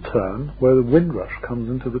took the turn where the Windrush comes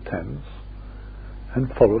into the Thames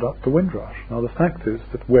and followed up the Windrush. Now the fact is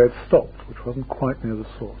that where it stopped, which wasn't quite near the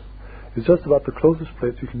source, is just about the closest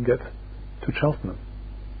place you can get to Cheltenham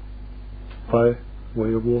by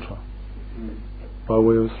way of water, by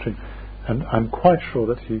way of a stream. And I'm quite sure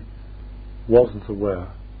that he wasn't aware,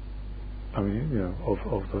 of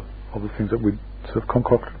the things that we sort of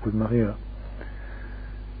concocted with Maria,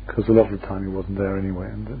 because a lot of the time he wasn't there anyway,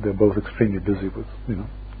 and they're both extremely busy with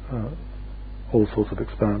all sorts of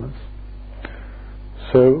experiments.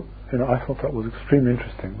 So, I thought that was extremely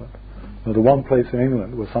interesting. That the one place in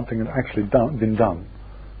England where something had actually been done,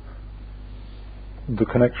 the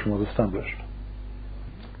connection was established.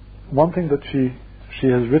 One thing that she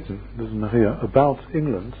has written, this is Maria, about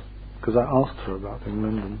England, because I asked her about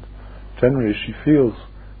England, and generally she feels,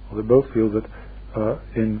 or they both feel, that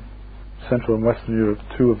in Central and Western Europe,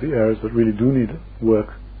 two of the areas that really do need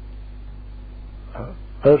work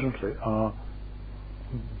urgently are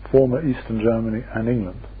former Eastern Germany and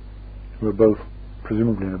England, who are both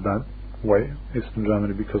presumably in a bad way. Eastern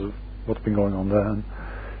Germany because of what's been going on there, and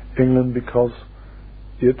England because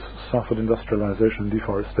it suffered industrialization and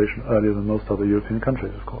deforestation earlier than most other European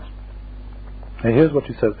countries, of course. And here's what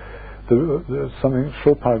she says. There's something,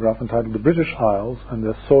 short paragraph entitled "The British Isles and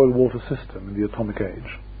Their Soil-Water System in the Atomic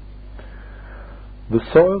Age." The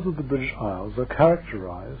soils of the British Isles are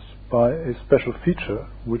characterized by a special feature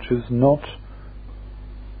which is not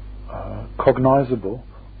cognizable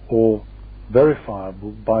or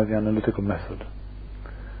verifiable by the analytical method.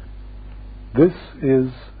 This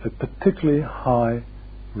is a particularly high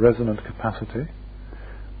resonant capacity,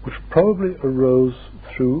 which probably arose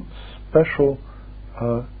through special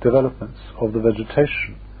developments of the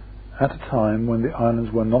vegetation at a time when the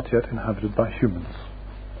islands were not yet inhabited by humans.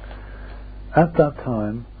 At that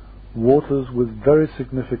time, waters with very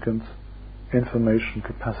significant information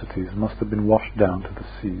capacities must have been washed down to the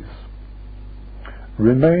seas.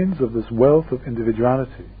 Remains of this wealth of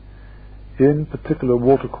individuality in particular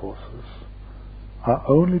watercourses are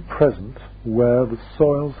only present where the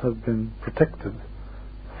soils have been protected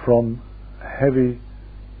from heavy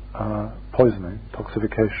poisoning,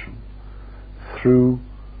 toxification, through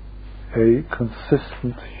a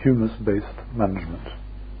consistent humus-based management.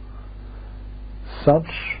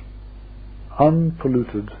 Such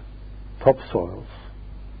unpolluted topsoils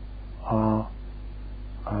are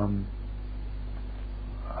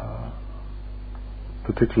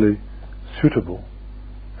particularly suitable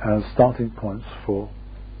as starting points for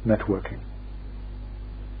networking.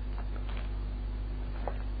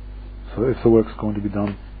 So if the work's going to be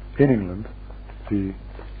done in England, the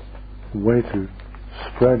way to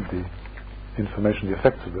spread the information, the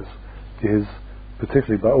effects of this, is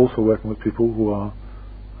particularly by also working with people who are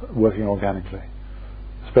working organically,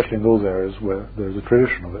 especially in those areas where there's a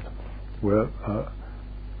tradition of it, where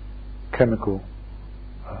chemical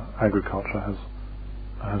agriculture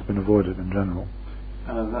has been avoided in general.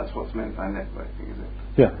 That's what's meant by networking, is it?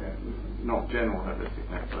 Yeah. Not general holistic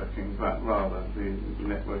networking, but rather the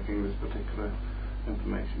networking with particular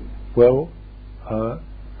information. Well,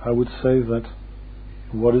 I would say that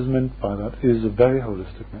what is meant by that is a very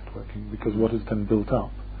holistic networking, because what is then built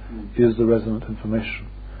up is the resonant information,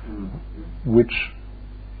 which,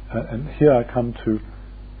 and here I come to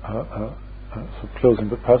sort of closing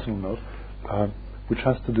but personal note, which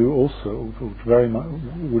has to do also,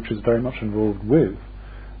 which is very much involved with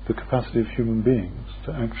the capacity of human beings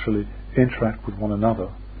to actually interact with one another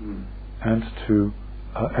and to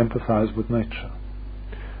empathize with nature.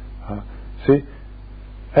 See,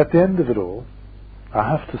 at the end of it all,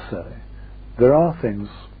 I have to say, there are things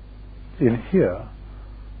in here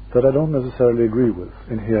that I don't necessarily agree with.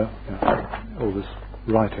 In here, all this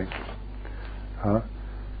writing.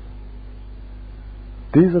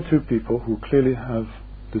 These are two people who clearly have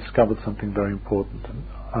discovered something very important. And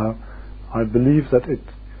I believe that it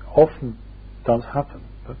often does happen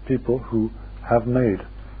that people who have made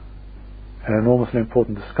an enormously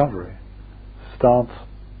important discovery start,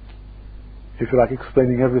 if you like,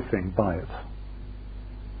 explaining everything by it,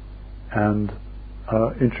 and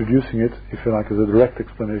introducing it, if you like, as a direct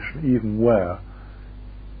explanation, even where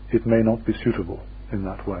it may not be suitable in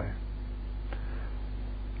that way.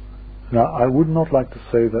 Now, I would not like to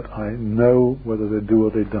say that I know whether they do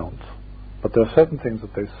or they don't, but there are certain things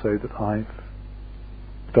that they say that I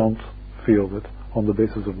don't feel that, on the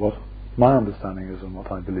basis of what my understanding is and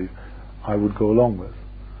what I believe, I would go along with.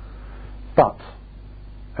 But,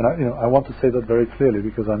 and I want to say that very clearly,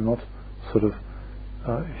 because I'm not sort of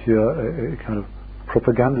here a kind of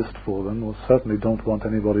propagandist for them, or certainly don't want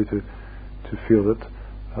anybody to feel that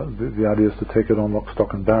the idea is to take it on lock,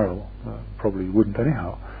 stock and barrel. Probably wouldn't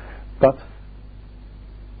anyhow. But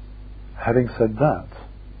having said that,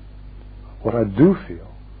 what I do feel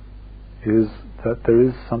is that there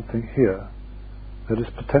is something here that is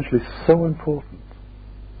potentially so important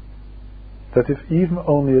that if even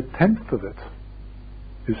only a tenth of it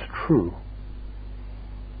is true,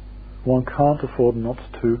 one can't afford not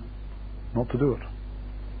to do it.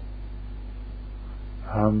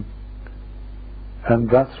 And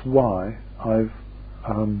that's why I've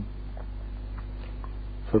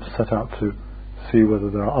sort of set out to see whether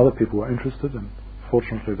there are other people who are interested and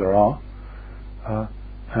fortunately there are,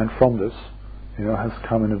 and from this, has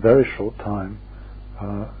come in a very short time,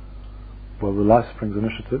 the Life Springs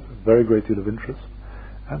Initiative, a very great deal of interest,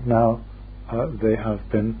 and now they have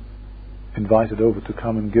been invited over to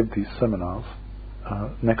come and give these seminars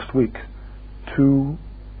next week, 2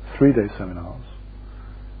 3-day seminars,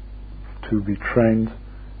 to be trained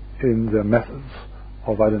in their methods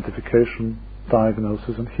of identification,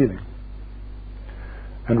 diagnosis and healing.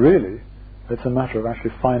 And really, it's a matter of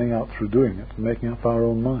actually finding out through doing it and making up our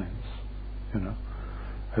own minds.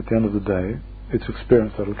 At the end of the day, it's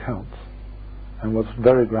experience that will count. And what's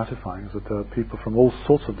very gratifying is that there are people from all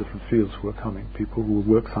sorts of different fields who are coming, people who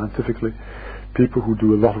work scientifically, people who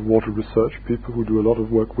do a lot of water research, people who do a lot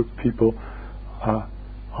of work with people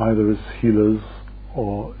either as healers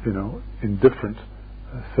or in different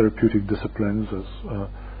therapeutic disciplines, as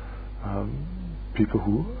people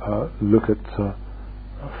who look at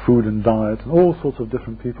food and diet, and all sorts of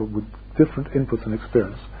different people with different inputs and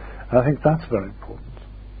experience. And I think that's very important.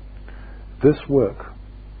 This work,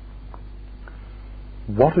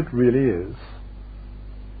 what it really is,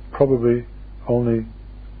 probably only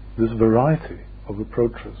this variety of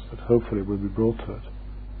approaches that hopefully will be brought to it,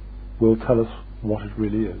 will tell us what it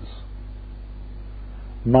really is.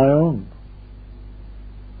 My own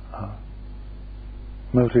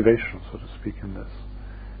motivation, so to speak, in this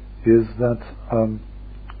is that,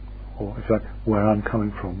 or in fact, where I'm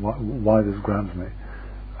coming from, why this grabs me,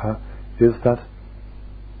 is that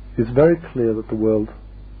it's very clear that the world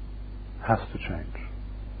has to change,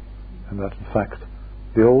 and that in fact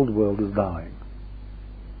the old world is dying.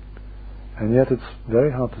 And yet it's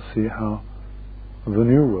very hard to see how the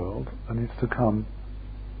new world that needs to come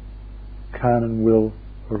can and will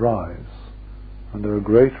arise. And there are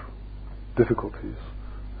great difficulties.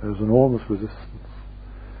 There's enormous resistance.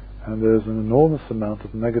 And there's an enormous amount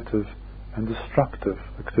of negative and destructive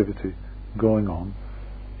activity going on,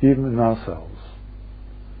 even in ourselves,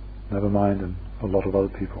 never mind in a lot of other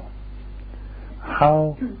people.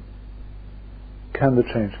 How can the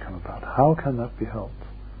change come about? How can that be helped?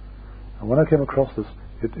 And when I came across this,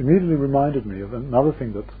 it immediately reminded me of another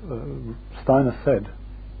thing that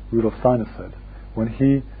Rudolf Steiner said, when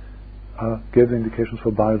he gave the indications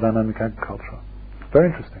for biodynamic agriculture. Very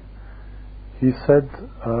interesting. He said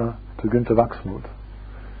to Günther Wachsmuth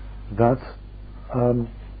that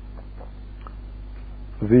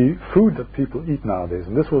the food that people eat nowadays,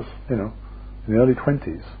 and this was, in the early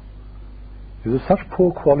 20s, is of such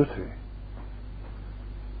poor quality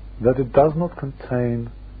that it does not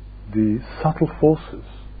contain the subtle forces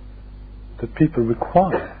that people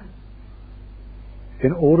require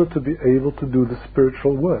in order to be able to do the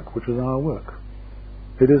spiritual work, which is our work.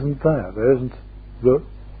 It isn't there. There isn't the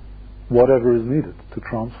whatever is needed to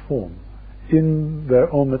transform in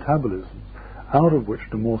their own metabolisms, out of which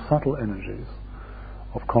the more subtle energies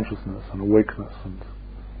of consciousness and awakeness and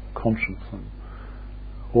conscience and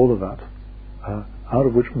all of that, out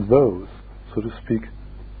of which those, so to speak,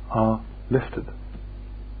 are lifted.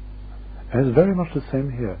 And it's very much the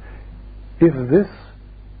same here. If this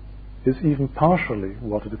is even partially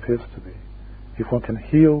what it appears to be, if one can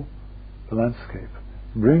heal the landscape,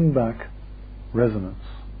 bring back resonance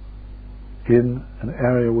in an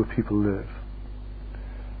area where people live,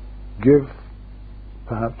 give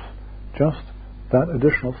perhaps just that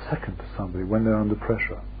additional second to somebody when they're under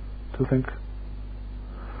pressure to think,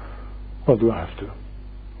 well, do I have to?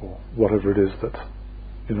 Or whatever it is that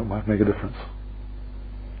might make a difference.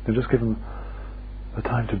 And just give them the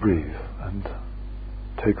time to breathe and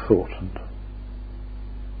take thought, and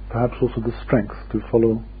perhaps also the strength to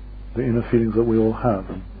follow the inner feelings that we all have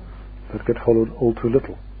and that get followed all too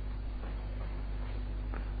little.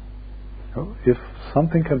 If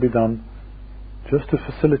something can be done just to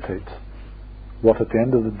facilitate what at the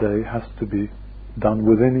end of the day has to be done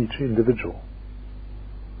within each individual,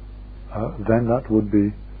 then that would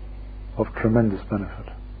be of tremendous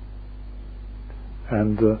benefit.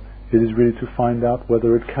 And it is really to find out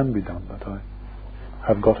whether it can be done that I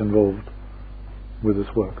have got involved with this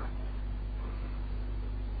work.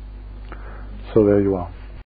 So there you are.